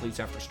 no athletes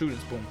after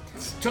students, Boom,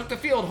 took the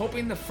field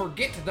hoping to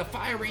forget the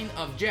firing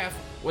of Jeff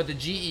with the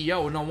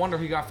GEO. No wonder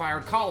he got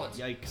fired Collins.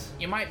 Yikes.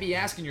 You might be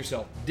asking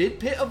yourself, did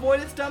Pitt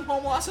avoid its dumb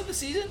home loss of the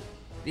season?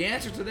 The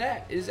answer to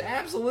that is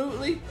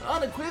absolutely,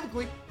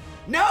 unequivocally,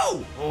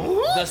 no!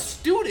 The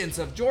students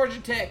of Georgia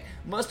Tech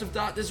must have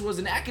thought this was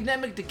an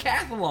academic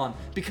decathlon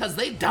because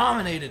they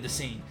dominated the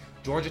scene.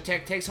 Georgia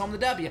Tech takes home the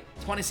W,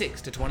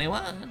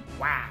 26-21.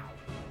 Wow.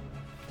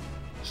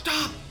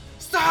 Stop!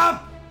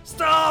 Stop!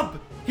 Stop!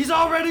 He's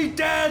already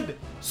dead!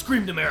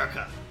 Screamed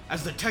America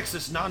as the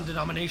Texas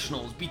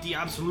non-denominationals beat the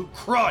absolute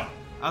crud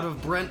out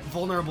of Brent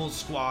Vulnerable's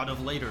squad of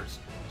Laters.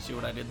 See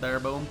what I did there,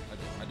 Boom?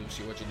 I do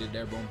see what you did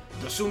there, Boom.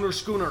 The Sooner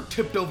Schooner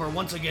tipped over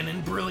once again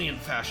in brilliant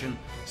fashion,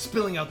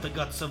 spilling out the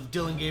guts of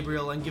Dylan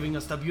Gabriel and giving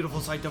us the beautiful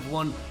sight of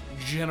one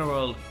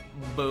General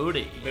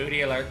Booty.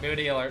 Booty alert,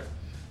 booty alert.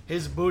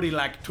 His booty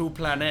like 2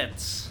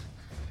 planets.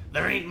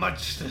 There ain't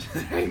much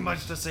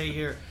to say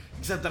here,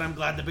 except that I'm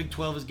glad the Big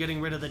 12 is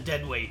getting rid of the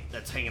dead weight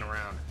that's hanging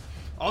around.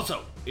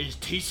 Also, is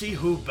TC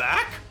Who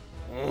back?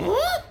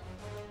 Huh?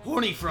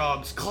 Horny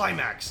Frogs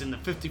climax in the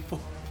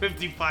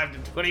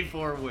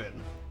 55-24 win.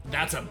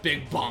 That's a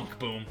big bonk,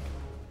 Boom.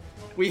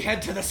 We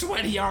head to the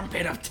sweaty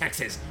armpit of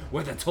Texas,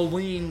 where the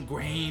Tulane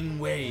Grain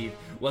Wave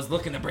was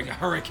looking to bring a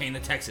hurricane to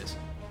Texas.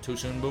 Too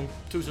soon, Boom?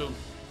 Too soon.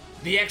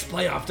 The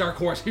ex-playoff dark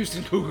horse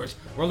Houston Cougars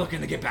were looking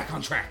to get back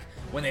on track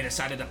when they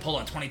decided to pull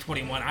a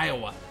 2021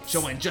 Iowa,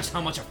 showing just how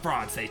much of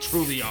frauds they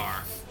truly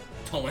are.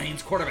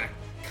 Tulane's quarterback,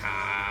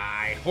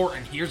 Kai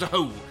Horton, here's a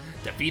who,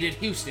 defeated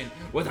Houston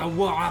with a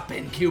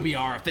whopping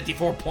QBR of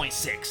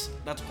 54.6.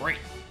 That's great.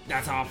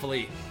 That's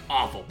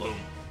awful, Boom.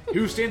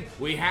 Houston,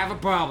 we have a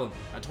problem.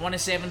 A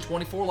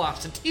 27-24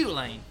 loss to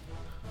Tulane.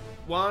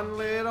 One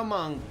little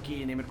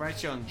monkey named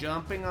Bryce Young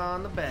jumping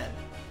on the bed.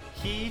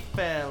 He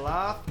fell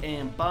off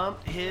and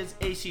bumped his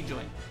AC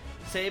joint.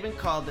 Saban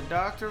called the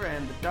doctor,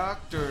 and the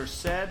doctor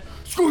said,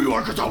 "Screw you,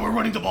 Arkansas, we're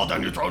running the ball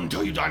down your throat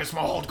until you die in a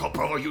small hole called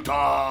Provo,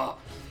 Utah."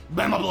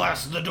 Bama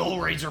blasts the Dole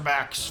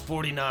Razorbacks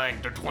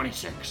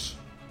 49-26.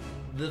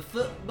 The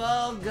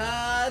football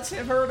gods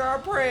have heard our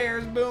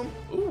prayers, Boom.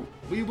 Ooh,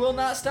 we will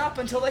not stop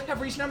until they have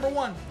reached number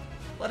 1.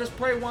 Let us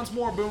pray once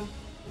more, Boom.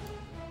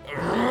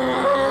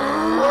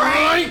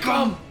 Rank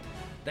 'em!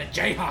 The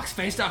Jayhawks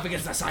faced off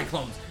against the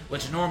Cyclones,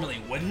 which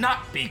normally would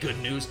not be good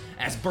news,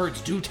 as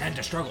birds do tend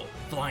to struggle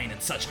flying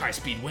in such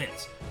high-speed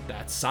winds.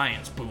 That's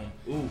science, Boom.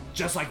 Ooh,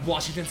 just like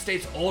Washington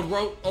State's old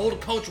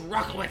coach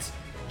Rockowitz,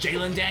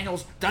 Jalen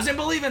Daniels doesn't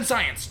believe in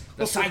science.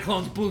 The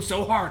Cyclones blew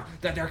so hard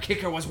that their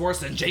kicker was worse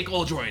than Jake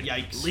Oldroyd,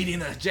 Yikes. leading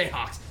the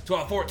Jayhawks to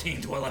a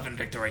 14-11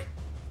 victory.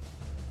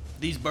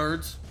 These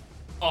birds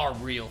are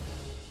real.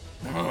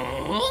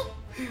 Huh?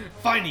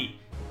 Finally,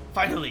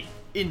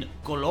 in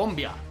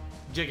Colombia.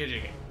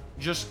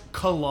 Just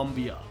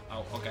Colombia.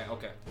 Oh, okay.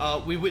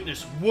 We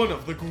witnessed one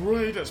of the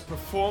greatest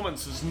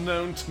performances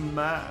known to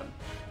man.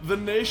 The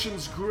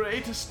nation's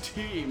greatest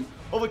team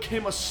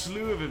overcame a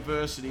slew of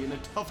adversity in a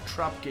tough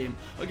trap game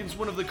against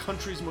one of the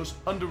country's most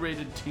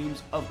underrated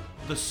teams of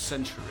the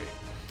century.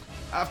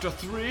 After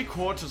 3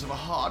 quarters of a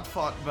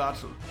hard-fought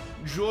battle,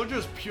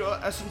 Georgia's pure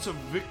essence of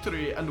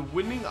victory and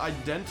winning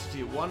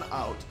identity won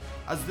out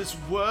as this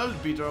world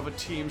beater of a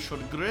team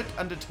showed grit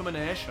and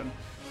determination,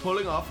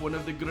 pulling off one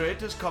of the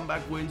greatest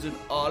comeback wins in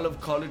all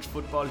of college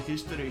football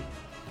history.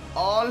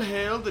 All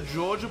hail the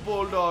Georgia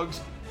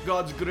Bulldogs,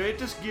 God's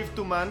greatest gift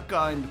to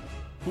mankind,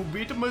 who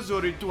beat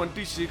Missouri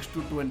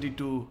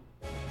 26-22.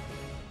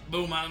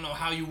 Boom, I don't know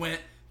how you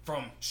went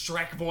from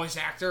Shrek voice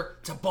actor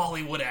to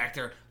Bollywood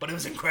actor, but it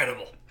was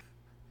incredible.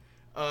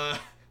 That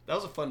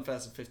was a fun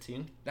Fast and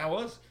 15. That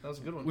was a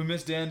good one. We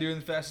missed Dan during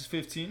the Fastest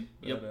 15.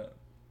 Yep. But,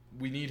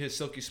 we need his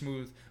silky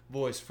smooth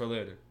voice for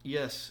later.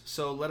 Yes,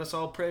 so let us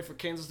all pray for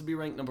Kansas to be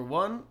ranked number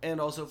 1 and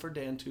also for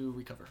Dan to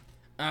recover.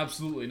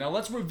 Absolutely. Now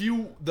let's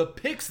review the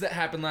picks that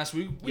happened last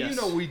week. Yes.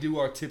 You know we do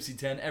our Tipsy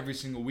 10 every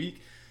single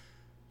week.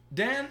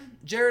 Dan,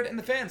 Jared, and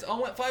the fans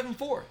all went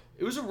 5-4.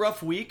 It was a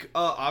rough week.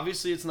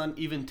 Obviously, it's not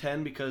even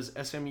 10 because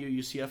SMU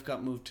UCF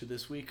got moved to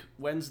this week,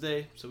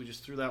 Wednesday, so we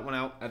just threw that one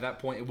out. At that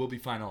point, it will be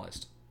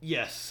finalized.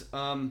 Yes.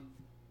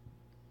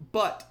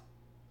 But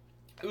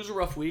it was a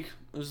rough week.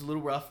 It was a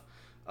little rough.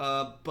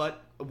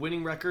 But a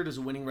winning record is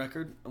a winning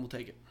record, and we'll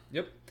take it.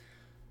 Yep.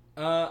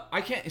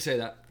 I can't say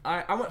that.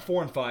 I went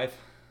 4-5.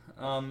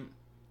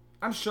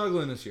 I'm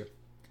struggling this year.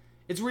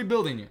 It's a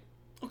rebuilding year.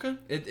 Okay.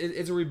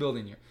 It's a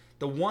rebuilding year.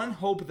 The one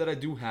hope that I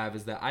do have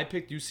is that I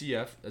picked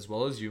UCF as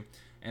well as you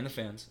and the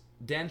fans.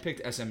 Dan picked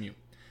SMU. Okay.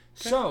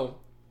 So,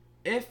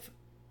 if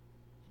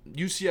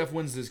UCF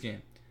wins this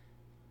game,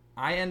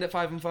 I end at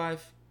 5-5.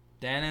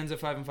 Dan ends at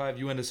 5-5.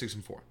 You end at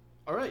 6-4.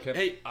 All right. Okay.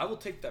 Hey, I will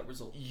take that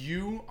result.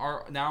 You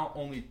are now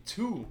only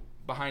 2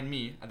 behind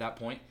me at that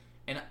point,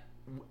 and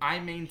I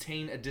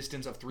maintain a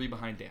distance of 3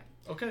 behind Dan.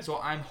 Okay. So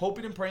I'm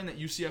hoping and praying that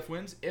UCF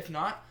wins. If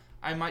not,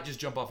 I might just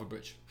jump off a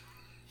bridge.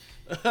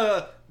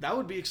 That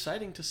would be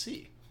exciting to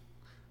see.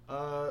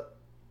 I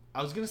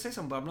was going to say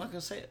something, but I'm not going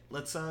to say it.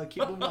 Let's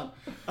keep moving on.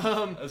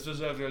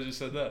 Especially after I just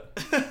said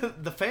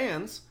that. The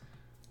fans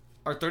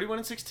are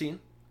 31-16.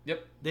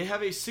 Yep. They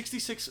have a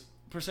 66%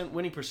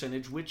 winning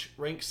percentage, which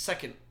ranks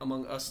second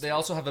among us. They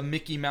also have a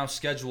Mickey Mouse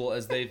schedule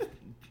as they've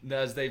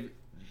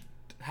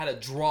had a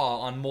draw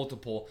on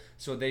multiple,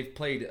 so they've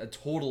played a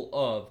total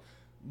of,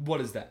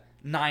 what is that,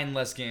 9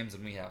 less games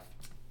than we have.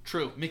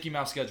 True. Mickey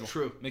Mouse schedule.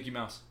 True. Mickey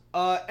Mouse.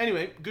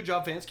 Anyway, good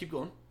job, fans. Keep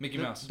going. Mickey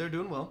Mouse. They're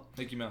doing well.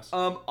 Mickey Mouse.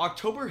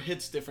 October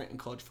hits different in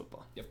college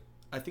football. Yep.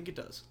 I think it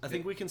does. I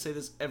think we can say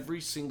this every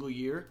single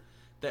year,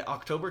 that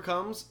October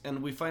comes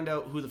and we find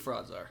out who the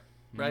frauds are,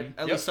 right?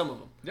 At least some of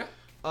them. Yeah.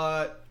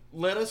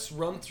 let us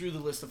run through the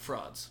list of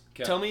frauds.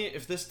 'Kay. Tell me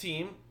if this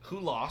team who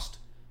lost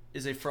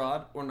is a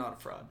fraud or not a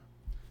fraud.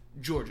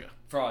 Georgia,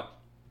 Fraud.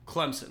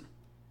 Clemson,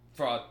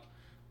 Fraud.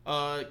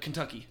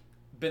 Kentucky.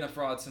 Been a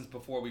fraud since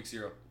before week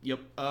 0. Yep.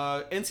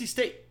 NC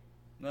State,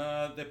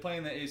 They play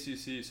in the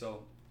ACC,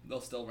 so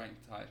they'll still rank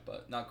high,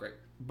 but not great.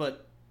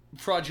 but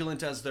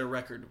fraudulent as their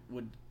record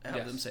would have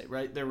Yes. them say,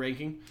 right? Their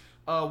ranking.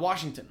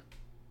 Washington,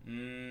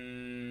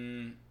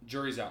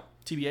 Jury's out.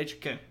 TBH,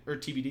 okay, or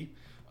TBD.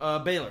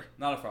 Baylor,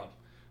 Not a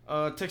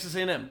fraud. Texas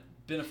A&M,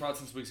 Been a fraud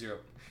since week 0.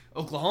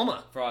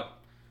 Oklahoma, Fraud.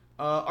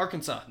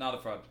 Arkansas. Not a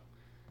fraud.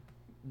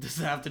 Does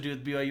it have to do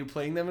with BYU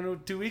playing them in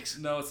 2 weeks?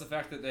 No, it's the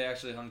fact that they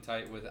actually hung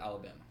tight with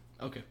Alabama.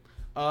 Okay.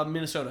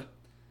 Minnesota.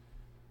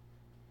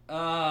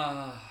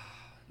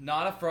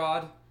 Not a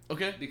fraud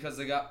Okay. because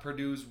they got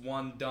Purdue's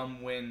one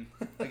dumb win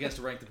against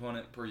a ranked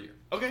opponent per year.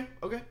 Okay.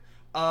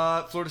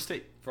 Florida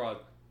State. Fraud.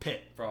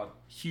 Pitt. Fraud.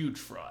 Huge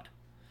fraud.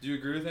 Do you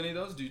agree with any of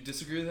those? Do you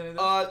disagree with any of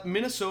those?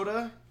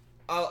 Minnesota.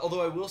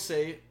 Although I will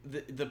say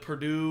the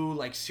Purdue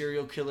like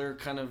serial killer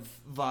kind of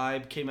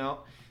vibe came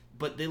out,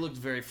 but they looked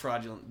very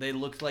fraudulent. They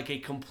looked like a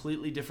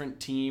completely different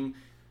team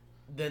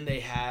than they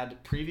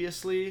had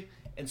previously,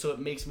 and so it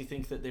makes me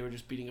think that they were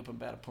just beating up on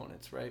bad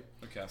opponents, right?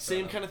 Okay.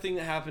 Same kind of thing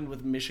that happened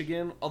with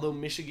Michigan, although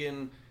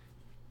Michigan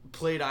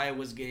played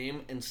Iowa's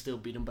game and still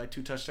beat them by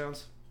 2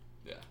 touchdowns.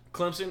 Yeah.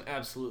 Clemson,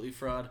 absolutely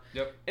fraud.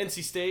 Yep.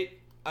 NC State,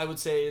 I would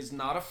say, is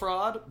not a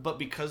fraud, but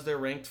because they're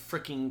ranked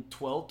freaking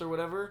 12th or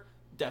whatever,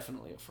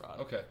 definitely a fraud.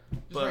 Okay.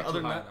 Just But ranked other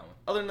too than high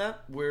that, on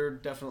that one. we're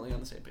definitely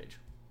on the same page.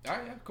 All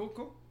right. Yeah.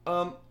 Cool.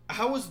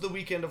 How was the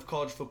weekend of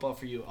college football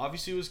for you?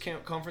 Obviously, it was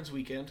conference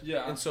weekend.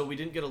 Yeah. And so we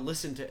didn't get to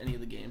listen to any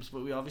of the games,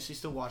 but we obviously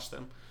still watched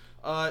them.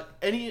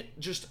 Any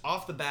just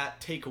off the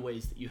bat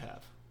takeaways that you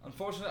have?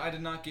 Unfortunately, I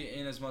did not get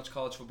in as much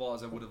college football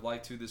as I would have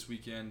liked to this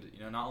weekend. You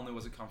know, not only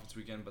was it conference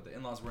weekend, but the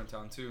in-laws were in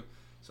town too.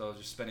 So I was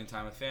just spending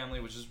time with family,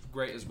 which is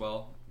great as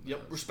well. Yep,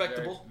 I was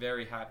respectable.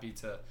 Very, very happy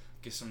to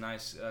get some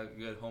nice,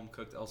 good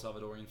home-cooked El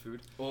Salvadorian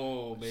food.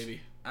 Oh,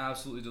 baby.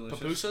 Absolutely delicious.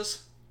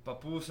 Papusas?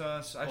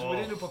 Papusas. Actually, we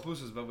didn't do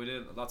papusas, but we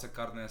did lots of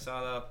carne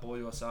asada,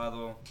 pollo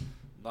asado,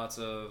 lots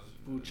of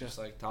Bucha. just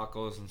like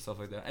tacos and stuff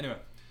like that. Anyway,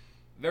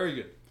 very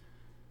good.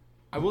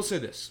 I will say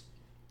this.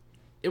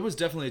 It was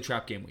definitely a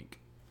trap game week.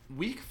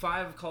 Week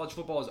 5 of college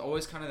football is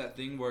always kind of that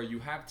thing where you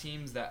have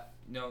teams that,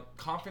 you know,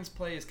 conference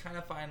play is kind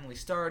of finally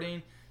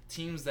starting.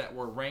 Teams that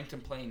were ranked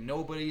and playing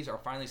nobodies are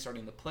finally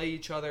starting to play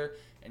each other.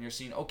 And you're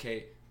seeing,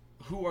 okay,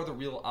 who are the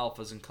real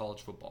alphas in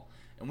college football?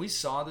 And we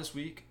saw this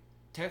week,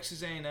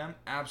 Texas A&M,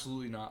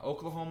 absolutely not.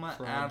 Oklahoma,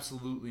 Fraud.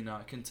 absolutely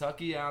not.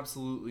 Kentucky,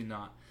 absolutely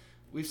not.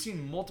 We've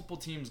seen multiple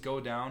teams go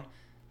down.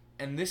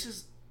 And this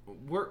is,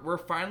 we're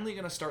finally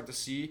going to start to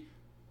see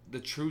the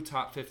true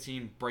top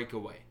 15 break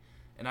away.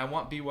 And I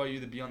want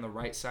BYU to be on the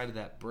right side of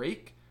that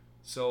break.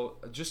 So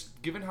just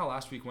given how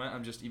last week went,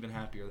 I'm just even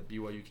happier that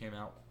BYU came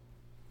out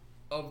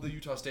of the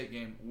Utah State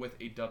game with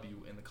a W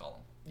in the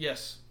column.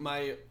 Yes.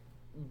 My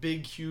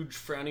big, huge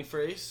frowny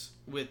face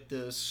with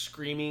the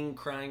screaming,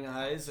 crying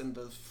eyes and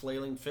the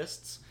flailing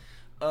fists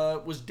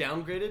was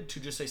downgraded to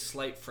just a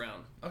slight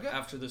frown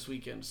after this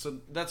weekend. So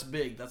that's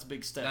big. That's a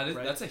big step,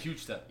 right? That's a huge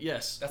step.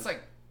 Yes. That's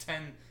like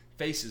 10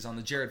 faces on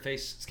the Jared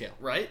Face scale.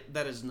 Right?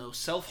 That is no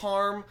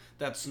self-harm.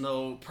 That's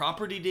no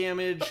property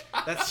damage.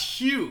 That's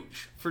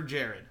huge for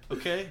Jared,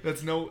 okay?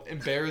 That's no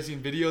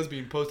embarrassing videos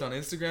being posted on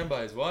Instagram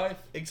by his wife.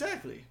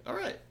 Exactly. All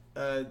right.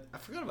 I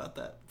forgot about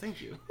that.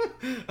 Thank you.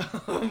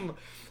 I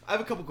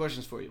have a couple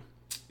questions for you.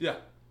 Yeah.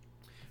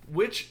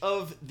 Which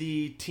of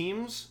the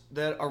teams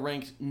that are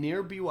ranked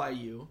near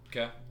BYU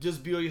Okay. does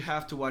BYU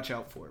have to watch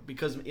out for?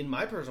 Because in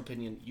my personal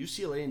opinion,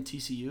 UCLA and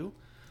TCU,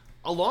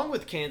 along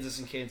with Kansas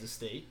and Kansas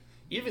State,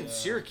 even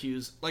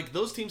Syracuse, like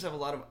those teams have a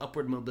lot of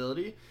upward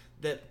mobility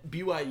that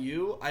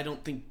BYU I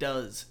don't think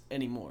does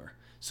anymore.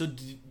 So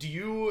do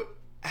you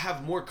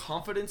have more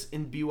confidence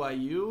in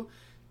BYU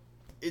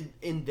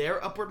in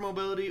their upward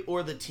mobility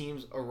or the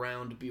teams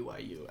around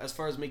BYU as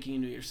far as making a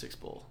New Year's Six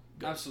Bowl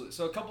goes? Absolutely.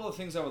 So a couple of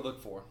things I would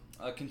look for.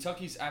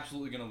 Kentucky's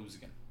absolutely going to lose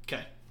again.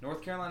 Okay.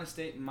 North Carolina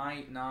State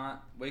might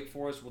not. Wake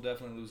Forest will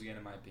definitely lose again,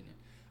 in my opinion.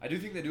 I do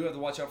think they do have to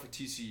watch out for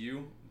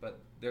TCU, but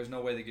there's no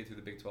way they get through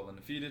the Big 12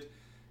 undefeated.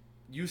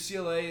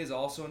 UCLA is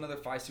also another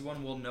feisty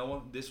one. We'll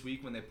know this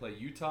week when they play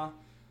Utah.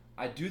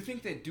 I do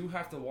think they do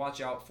have to watch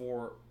out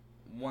for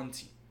one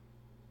team.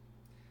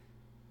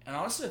 And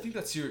honestly, I think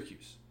that's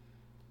Syracuse.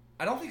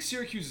 I don't think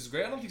Syracuse is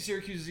great. I don't think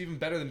Syracuse is even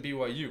better than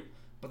BYU.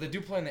 But they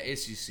do play in the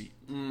ACC,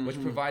 which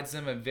provides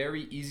them a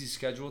very easy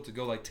schedule to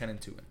go like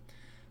 10-2 in.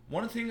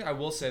 One thing I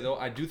will say, though,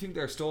 I do think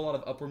there's still a lot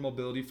of upward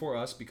mobility for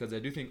us because I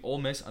do think Ole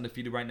Miss,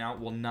 undefeated right now,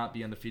 will not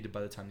be undefeated by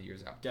the time the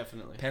year's out.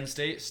 Definitely. Penn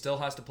State still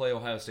has to play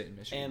Ohio State and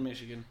Michigan. And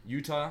Michigan.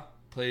 Utah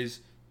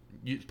plays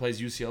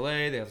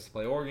UCLA. They have to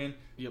play Oregon.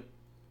 Yep.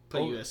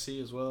 Play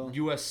USC as well.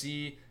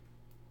 USC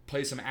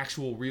plays some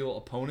actual real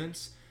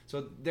opponents.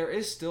 So there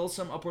is still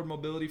some upward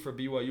mobility for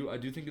BYU. I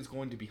do think it's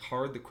going to be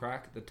hard to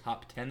crack the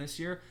top 10 this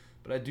year,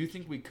 but I do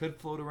think we could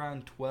float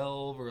around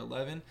 12 or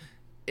 11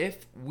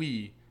 if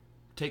we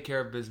take care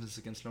of business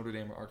against Notre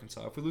Dame or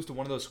Arkansas. If we lose to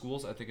one of those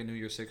schools, I think a New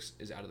Year's Six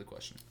is out of the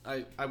question.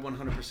 I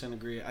 100%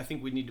 agree. I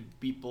think we need to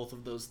beat both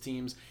of those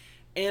teams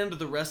and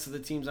the rest of the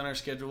teams on our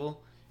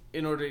schedule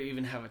in order to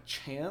even have a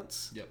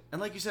chance. Yep. And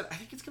like you said, I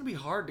think it's going to be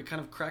hard to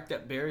kind of crack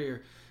that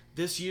barrier.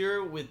 This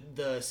year with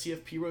the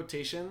CFP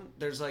rotation,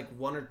 there's like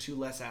one or two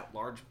less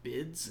at-large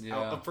bids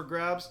out up for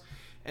grabs.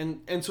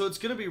 And so it's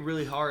going to be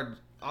really hard.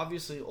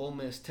 Obviously, Ole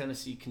Miss,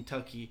 Tennessee,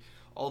 Kentucky,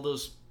 all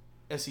those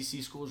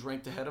SEC schools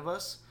ranked ahead of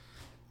us.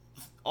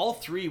 All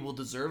three will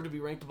deserve to be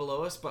ranked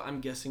below us, but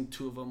I'm guessing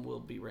two of them will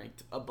be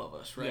ranked above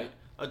us, right?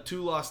 Yeah. A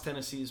 2-loss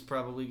Tennessee is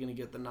probably going to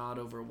get the nod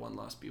over a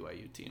 1-loss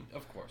BYU team.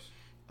 Of course.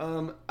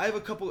 I have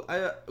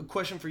a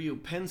question for you.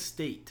 Penn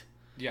State.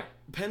 Yeah.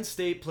 Penn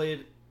State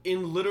played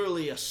in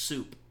literally a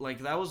soup. Like,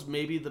 that was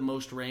maybe the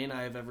most rain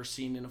I have ever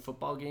seen in a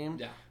football game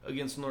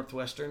against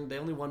Northwestern. They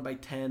only won by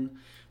 10.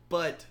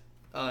 But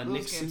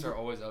Nick games are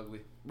always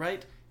ugly.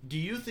 Right? Do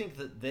you think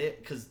that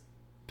because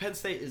Penn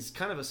State is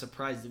kind of a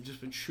surprise. They've just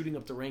been shooting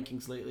up the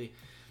rankings lately.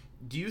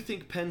 Do you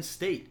think Penn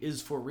State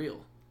is for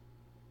real?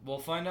 We'll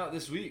find out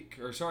this week.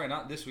 Or, sorry,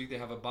 not this week. They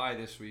have a bye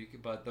this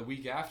week. But the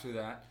week after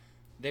that,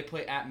 they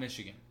play at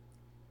Michigan.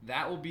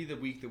 That will be the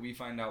week that we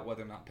find out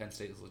whether or not Penn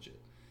State is legit.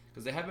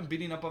 Because they have been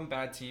beating up on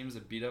bad teams.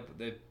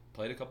 They've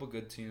played a couple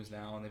good teams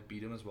now, and they've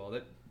beat them as well.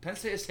 Penn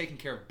State is taking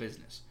care of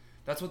business.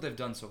 That's what they've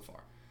done so far.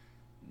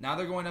 Now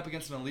they're going up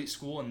against an elite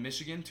school in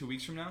Michigan 2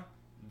 weeks from now.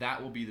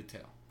 That will be the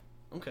tale.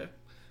 Okay.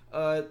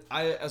 I,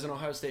 as an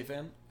Ohio State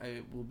fan,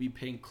 I will be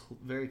paying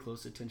very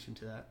close attention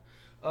to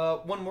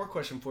that. One more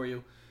question for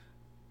you.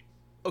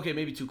 Okay,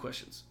 maybe two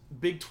questions.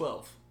 Big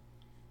 12.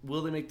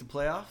 Will they make the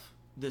playoff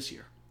this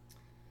year?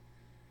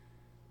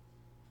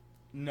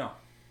 No.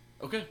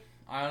 Okay.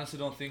 I honestly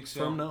don't think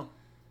so. Firm no.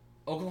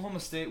 Oklahoma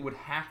State would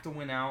have to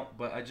win out,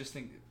 but I just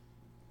think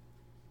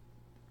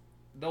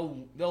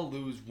they'll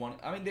lose one.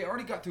 I mean, they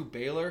already got through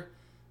Baylor.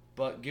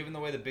 But given the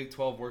way the Big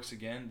 12 works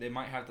again, they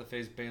might have to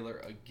face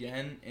Baylor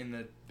again in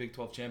the Big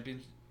 12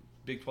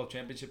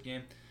 championship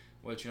game,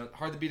 which,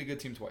 hard to beat a good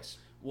team twice.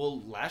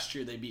 Well, last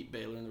year they beat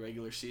Baylor in the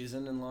regular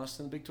season and lost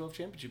in the Big 12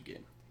 championship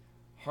game.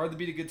 Hard to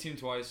beat a good team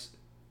twice.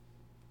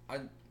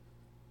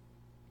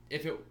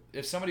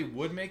 If somebody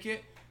would make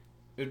it,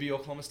 it would be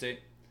Oklahoma State.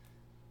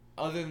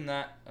 Other than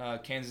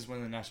that, Kansas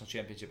winning the national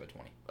championship at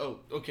 20. Oh,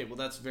 okay. Well,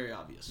 that's very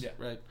obvious. Yeah.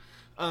 Right.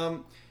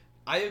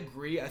 I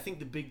agree. I think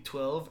the Big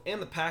 12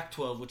 and the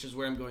Pac-12, which is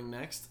where I'm going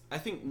next, I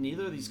think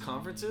neither of these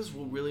conferences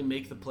will really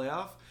make the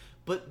playoff,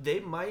 but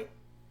they might.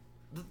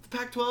 The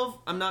Pac-12,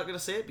 I'm not going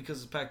to say it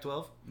because it's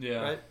Pac-12.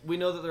 Yeah. Right? We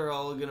know that they're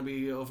all going to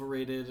be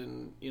overrated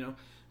and,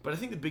 but I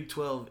think the Big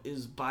 12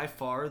 is by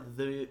far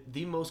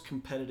the most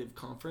competitive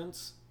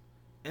conference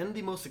and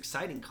the most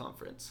exciting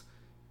conference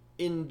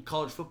in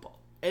college football.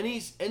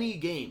 Any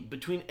game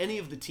between any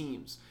of the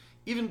teams,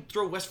 even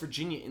throw West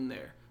Virginia in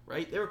there.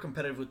 Right? They were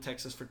competitive with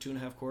Texas for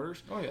 2.5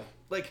 quarters. Oh, yeah.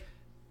 Like,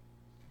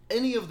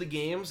 any of the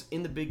games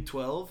in the Big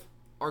 12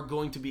 are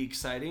going to be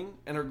exciting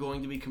and are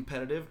going to be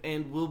competitive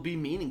and will be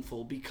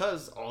meaningful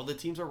because all the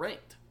teams are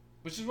ranked.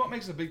 Which is what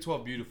makes the Big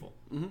 12 beautiful.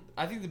 Mm-hmm.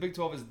 I think the Big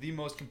 12 is the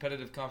most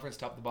competitive conference,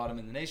 top to bottom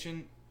in the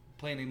nation,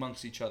 playing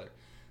amongst each other.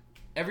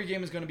 Every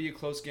game is going to be a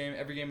close game.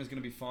 Every game is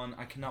going to be fun.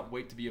 I cannot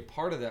wait to be a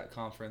part of that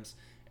conference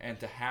and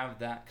to have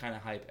that kind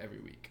of hype every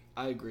week.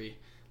 I agree.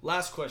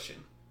 Last question.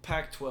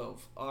 Pac-12.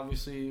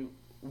 Obviously,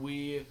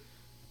 we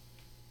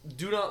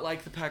do not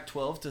like the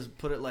Pac-12, to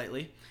put it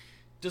lightly.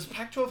 Does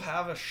Pac-12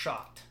 have a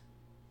shot?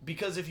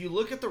 Because if you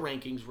look at the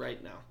rankings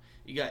right now,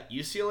 you got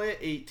UCLA at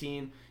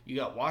 18, you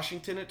got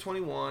Washington at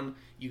 21,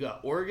 you got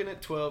Oregon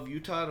at 12,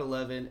 Utah at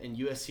 11, and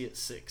USC at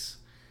 6.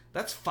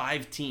 That's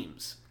 5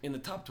 teams in the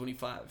top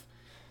 25.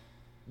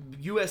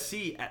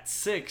 USC at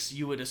 6,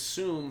 you would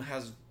assume,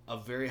 has a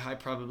very high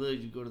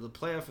probability to go to the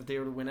playoff if they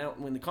were to win out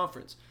and win the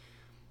conference.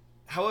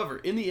 However,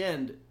 in the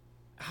end,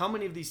 how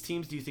many of these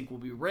teams do you think will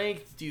be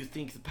ranked? Do you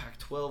think the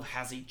Pac-12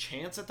 has a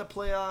chance at the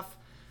playoff?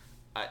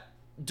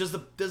 Does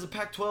the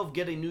Pac-12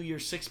 get a New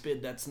Year's Six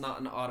bid that's not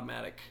an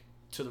automatic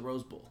to the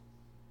Rose Bowl?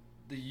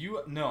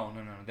 No.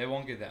 They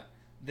won't get that.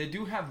 They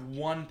do have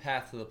one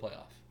path to the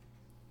playoff.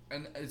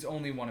 And it's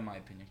only one in my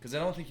opinion. Because I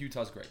don't think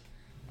Utah's great.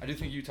 I do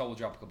think Utah will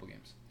drop a couple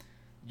games.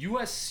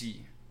 USC,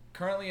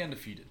 currently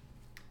undefeated,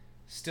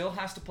 still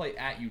has to play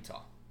at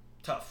Utah.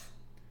 Tough.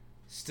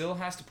 Still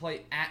has to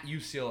play at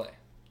UCLA.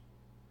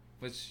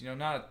 Which,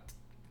 not a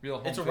real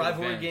home It's a field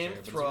rivalry advantage game.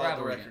 there, Throw out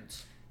the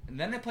records. And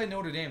then they play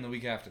Notre Dame the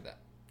week after that.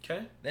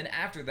 Okay. Then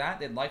after that,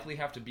 they'd likely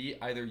have to beat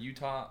either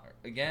Utah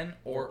again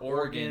or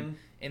Oregon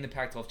in the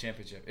Pac-12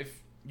 championship.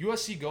 If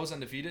USC goes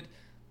undefeated,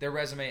 their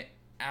resume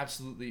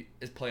absolutely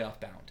is playoff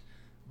bound.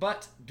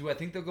 But do I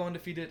think they'll go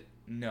undefeated?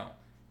 No.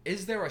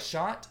 Is there a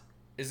shot?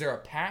 Is there a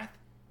path?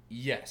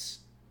 Yes.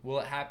 Will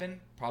it happen?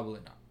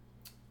 Probably not.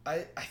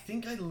 I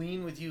think I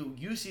lean with you.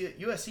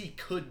 USC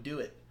could do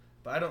it,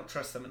 but I don't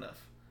trust them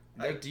enough.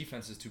 Their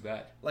defense is too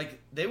bad. Like,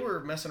 they were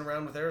messing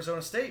around with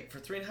Arizona State for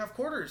 3.5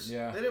 quarters.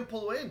 Yeah. They didn't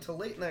pull away until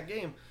late in that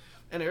game.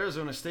 And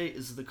Arizona State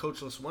is the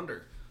coachless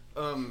wonder.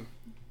 I'm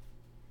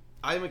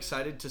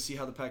excited to see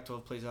how the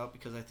Pac-12 plays out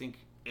because I think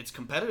it's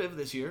competitive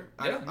this year.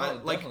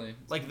 Definitely.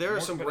 Like there are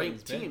More some competitive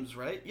ranked than it's been. teams,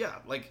 right? Yeah,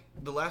 like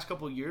the last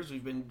couple of years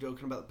we've been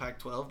joking about the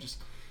Pac-12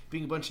 just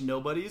being a bunch of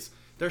nobodies.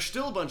 They're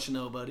still a bunch of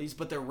nobodies,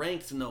 but they're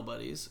ranked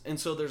nobodies, and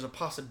so there's a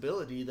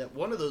possibility that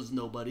one of those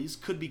nobodies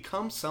could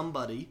become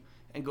somebody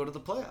and go to the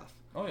playoff.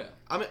 Oh yeah.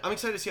 I'm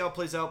excited to see how it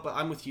plays out, but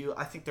I'm with you.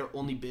 I think their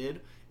only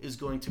bid is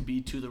going to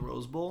be to the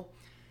Rose Bowl.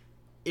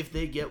 If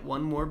they get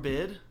one more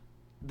bid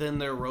than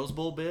their Rose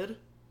Bowl bid,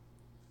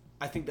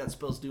 I think that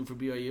spells doom for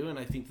BYU, and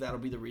I think that'll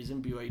be the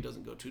reason BYU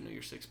doesn't go to New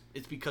Year's Six.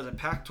 It's because a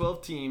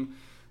Pac-12 team,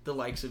 the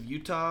likes of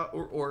Utah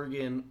or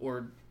Oregon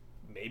or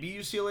maybe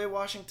UCLA,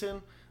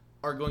 Washington,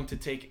 are going to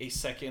take a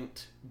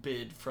second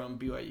bid from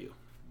BYU.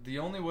 The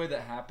only way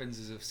that happens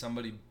is if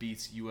somebody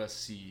beats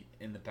USC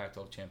in the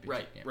Pac-12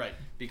 championship game. Right.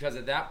 Because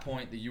at that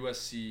point, the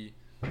USC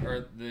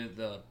or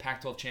the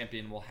Pac-12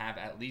 champion will have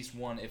at least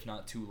one, if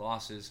not two,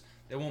 losses.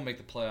 They won't make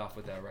the playoff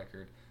with that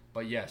record.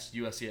 But yes,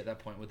 USC at that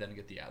point would then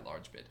get the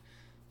at-large bid.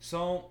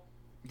 So,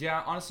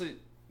 yeah, honestly,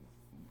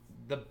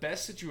 the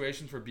best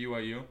situation for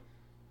BYU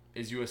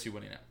is USC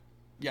winning out.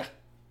 Yeah.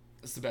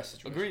 It's the best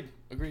situation.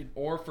 Agreed.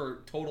 Or for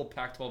total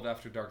Pac-12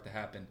 After Dark to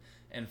happen,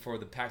 and for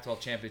the Pac-12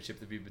 championship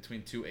to be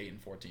between 2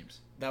 8-4 teams.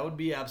 That would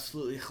be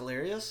absolutely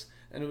hilarious,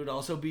 and it would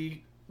also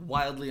be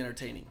wildly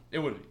entertaining. It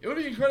would be. It would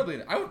be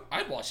incredibly.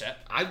 I'd watch that.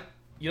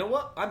 You know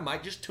what? I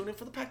might just tune in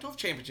for the Pac-12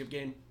 championship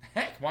game.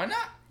 Heck, why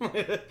not?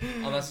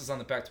 Unless it's on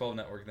the Pac-12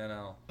 network, then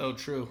I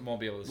True. won't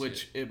be able to see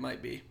Which it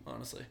might be,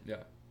 honestly.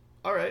 Yeah.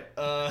 All right.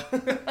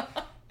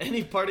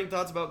 Any parting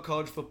thoughts about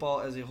college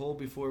football as a whole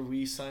before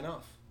we sign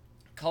off?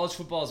 College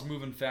football is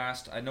moving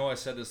fast. I know I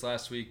said this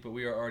last week, but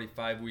we are already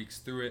 5 weeks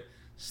through it.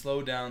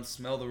 Slow down,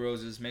 smell the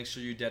roses. Make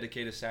sure you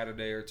dedicate a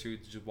Saturday or two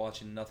to just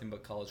watching nothing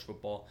but college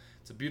football.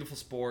 It's a beautiful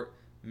sport.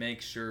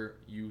 Make sure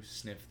you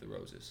sniff the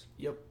roses.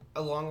 Yep.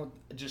 Along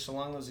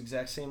those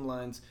exact same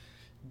lines,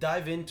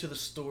 dive into the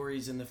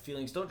stories and the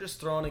feelings. Don't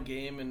just throw on a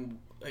game and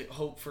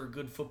hope for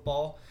good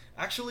football.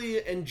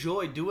 Actually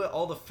enjoy. Do what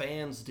all the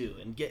fans do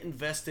and get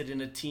invested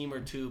in a team or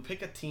two.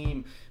 Pick a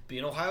team. Be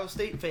an Ohio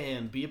State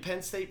fan. Be a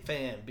Penn State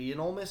fan. Be an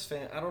Ole Miss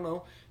fan. I don't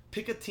know.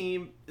 Pick a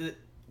team.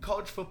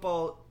 College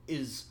football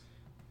is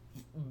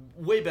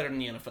way better than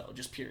the NFL,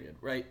 just period,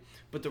 right?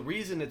 But the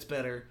reason it's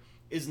better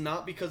is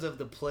not because of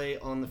the play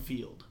on the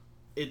field.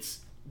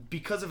 It's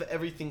because of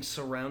everything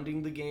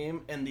surrounding the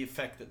game and the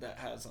effect that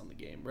has on the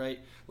game, right?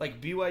 Like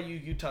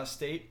BYU, Utah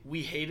State,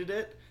 we hated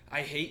it.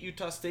 I hate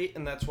Utah State,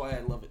 and that's why I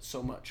love it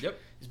so much. Yep.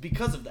 It's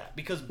because of that.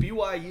 Because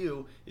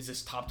BYU is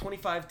this top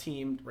 25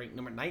 team, ranked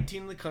number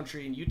 19 in the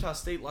country, and Utah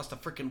State lost to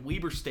freaking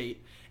Weber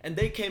State, and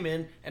they came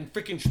in and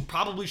freaking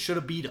probably should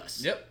have beat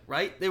us. Yep.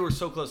 Right? They were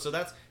so close. So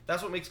that's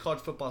what makes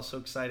college football so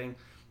exciting.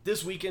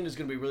 This weekend is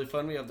going to be really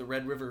fun. We have the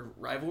Red River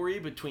rivalry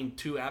between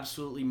two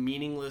absolutely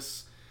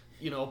meaningless,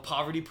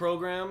 poverty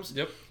programs.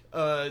 Yep.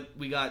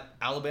 We got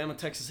Alabama,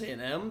 Texas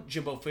A&M.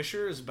 Jimbo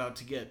Fisher is about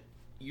to get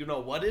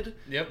whatted.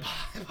 Yep.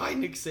 by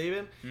Nick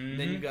Saban. Mm-hmm.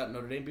 Then you got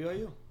Notre Dame,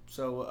 BYU.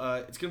 So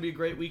it's going to be a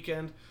great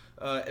weekend.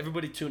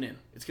 Everybody tune in.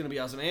 It's going to be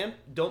awesome. And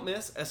don't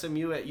miss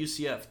SMU at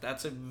UCF.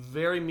 That's a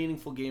very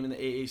meaningful game in the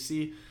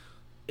AAC.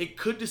 It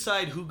could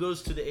decide who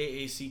goes to the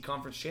AAC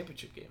Conference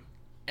Championship game.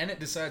 And it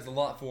decides a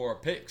lot for our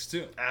picks,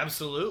 too.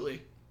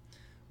 Absolutely.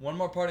 One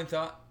more parting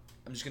thought.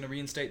 I'm just going to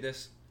reinstate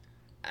this.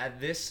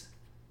 At this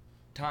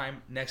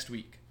time next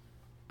week,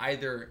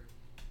 either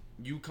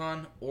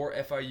UConn or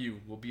FIU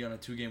will be on a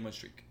 2-game win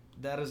streak.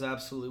 That is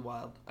absolutely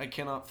wild. I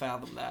cannot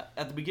fathom that.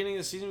 At the beginning of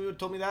the season, if you would have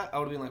told me that, I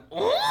would have been like,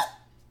 oh!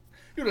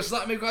 You would have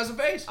slapped me across the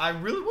face. I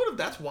really would have.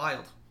 That's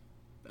wild.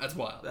 That's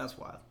wild. That's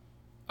wild.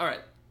 All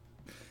right.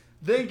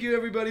 Thank you,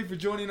 everybody, for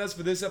joining us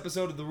for this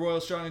episode of the Royal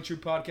Strong and True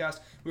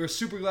podcast. We are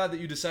super glad that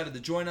you decided to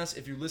join us.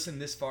 If you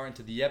listened this far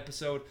into the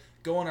episode,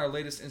 go on our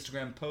latest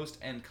Instagram post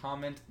and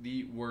comment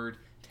the word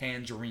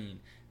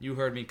tangerine. You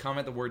heard me.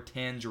 Comment the word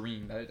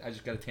tangerine. I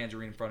just got a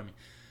tangerine in front of me.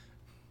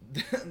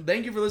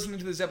 Thank you for listening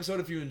to this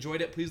episode. If you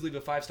enjoyed it, please leave a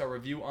 5-star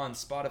review on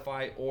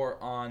Spotify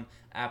or on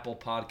Apple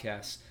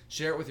Podcasts.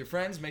 Share it with your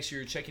friends. Make sure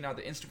you're checking out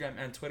the Instagram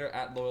and Twitter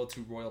at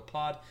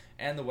Loyal2RoyalPod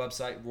and the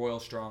website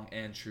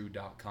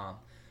RoyalStrongandTrue.com.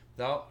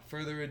 Without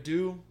further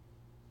ado,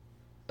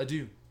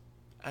 adieu.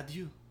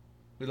 Adieu.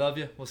 We love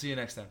you. We'll see you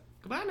next time.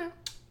 Goodbye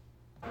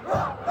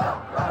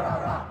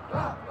now.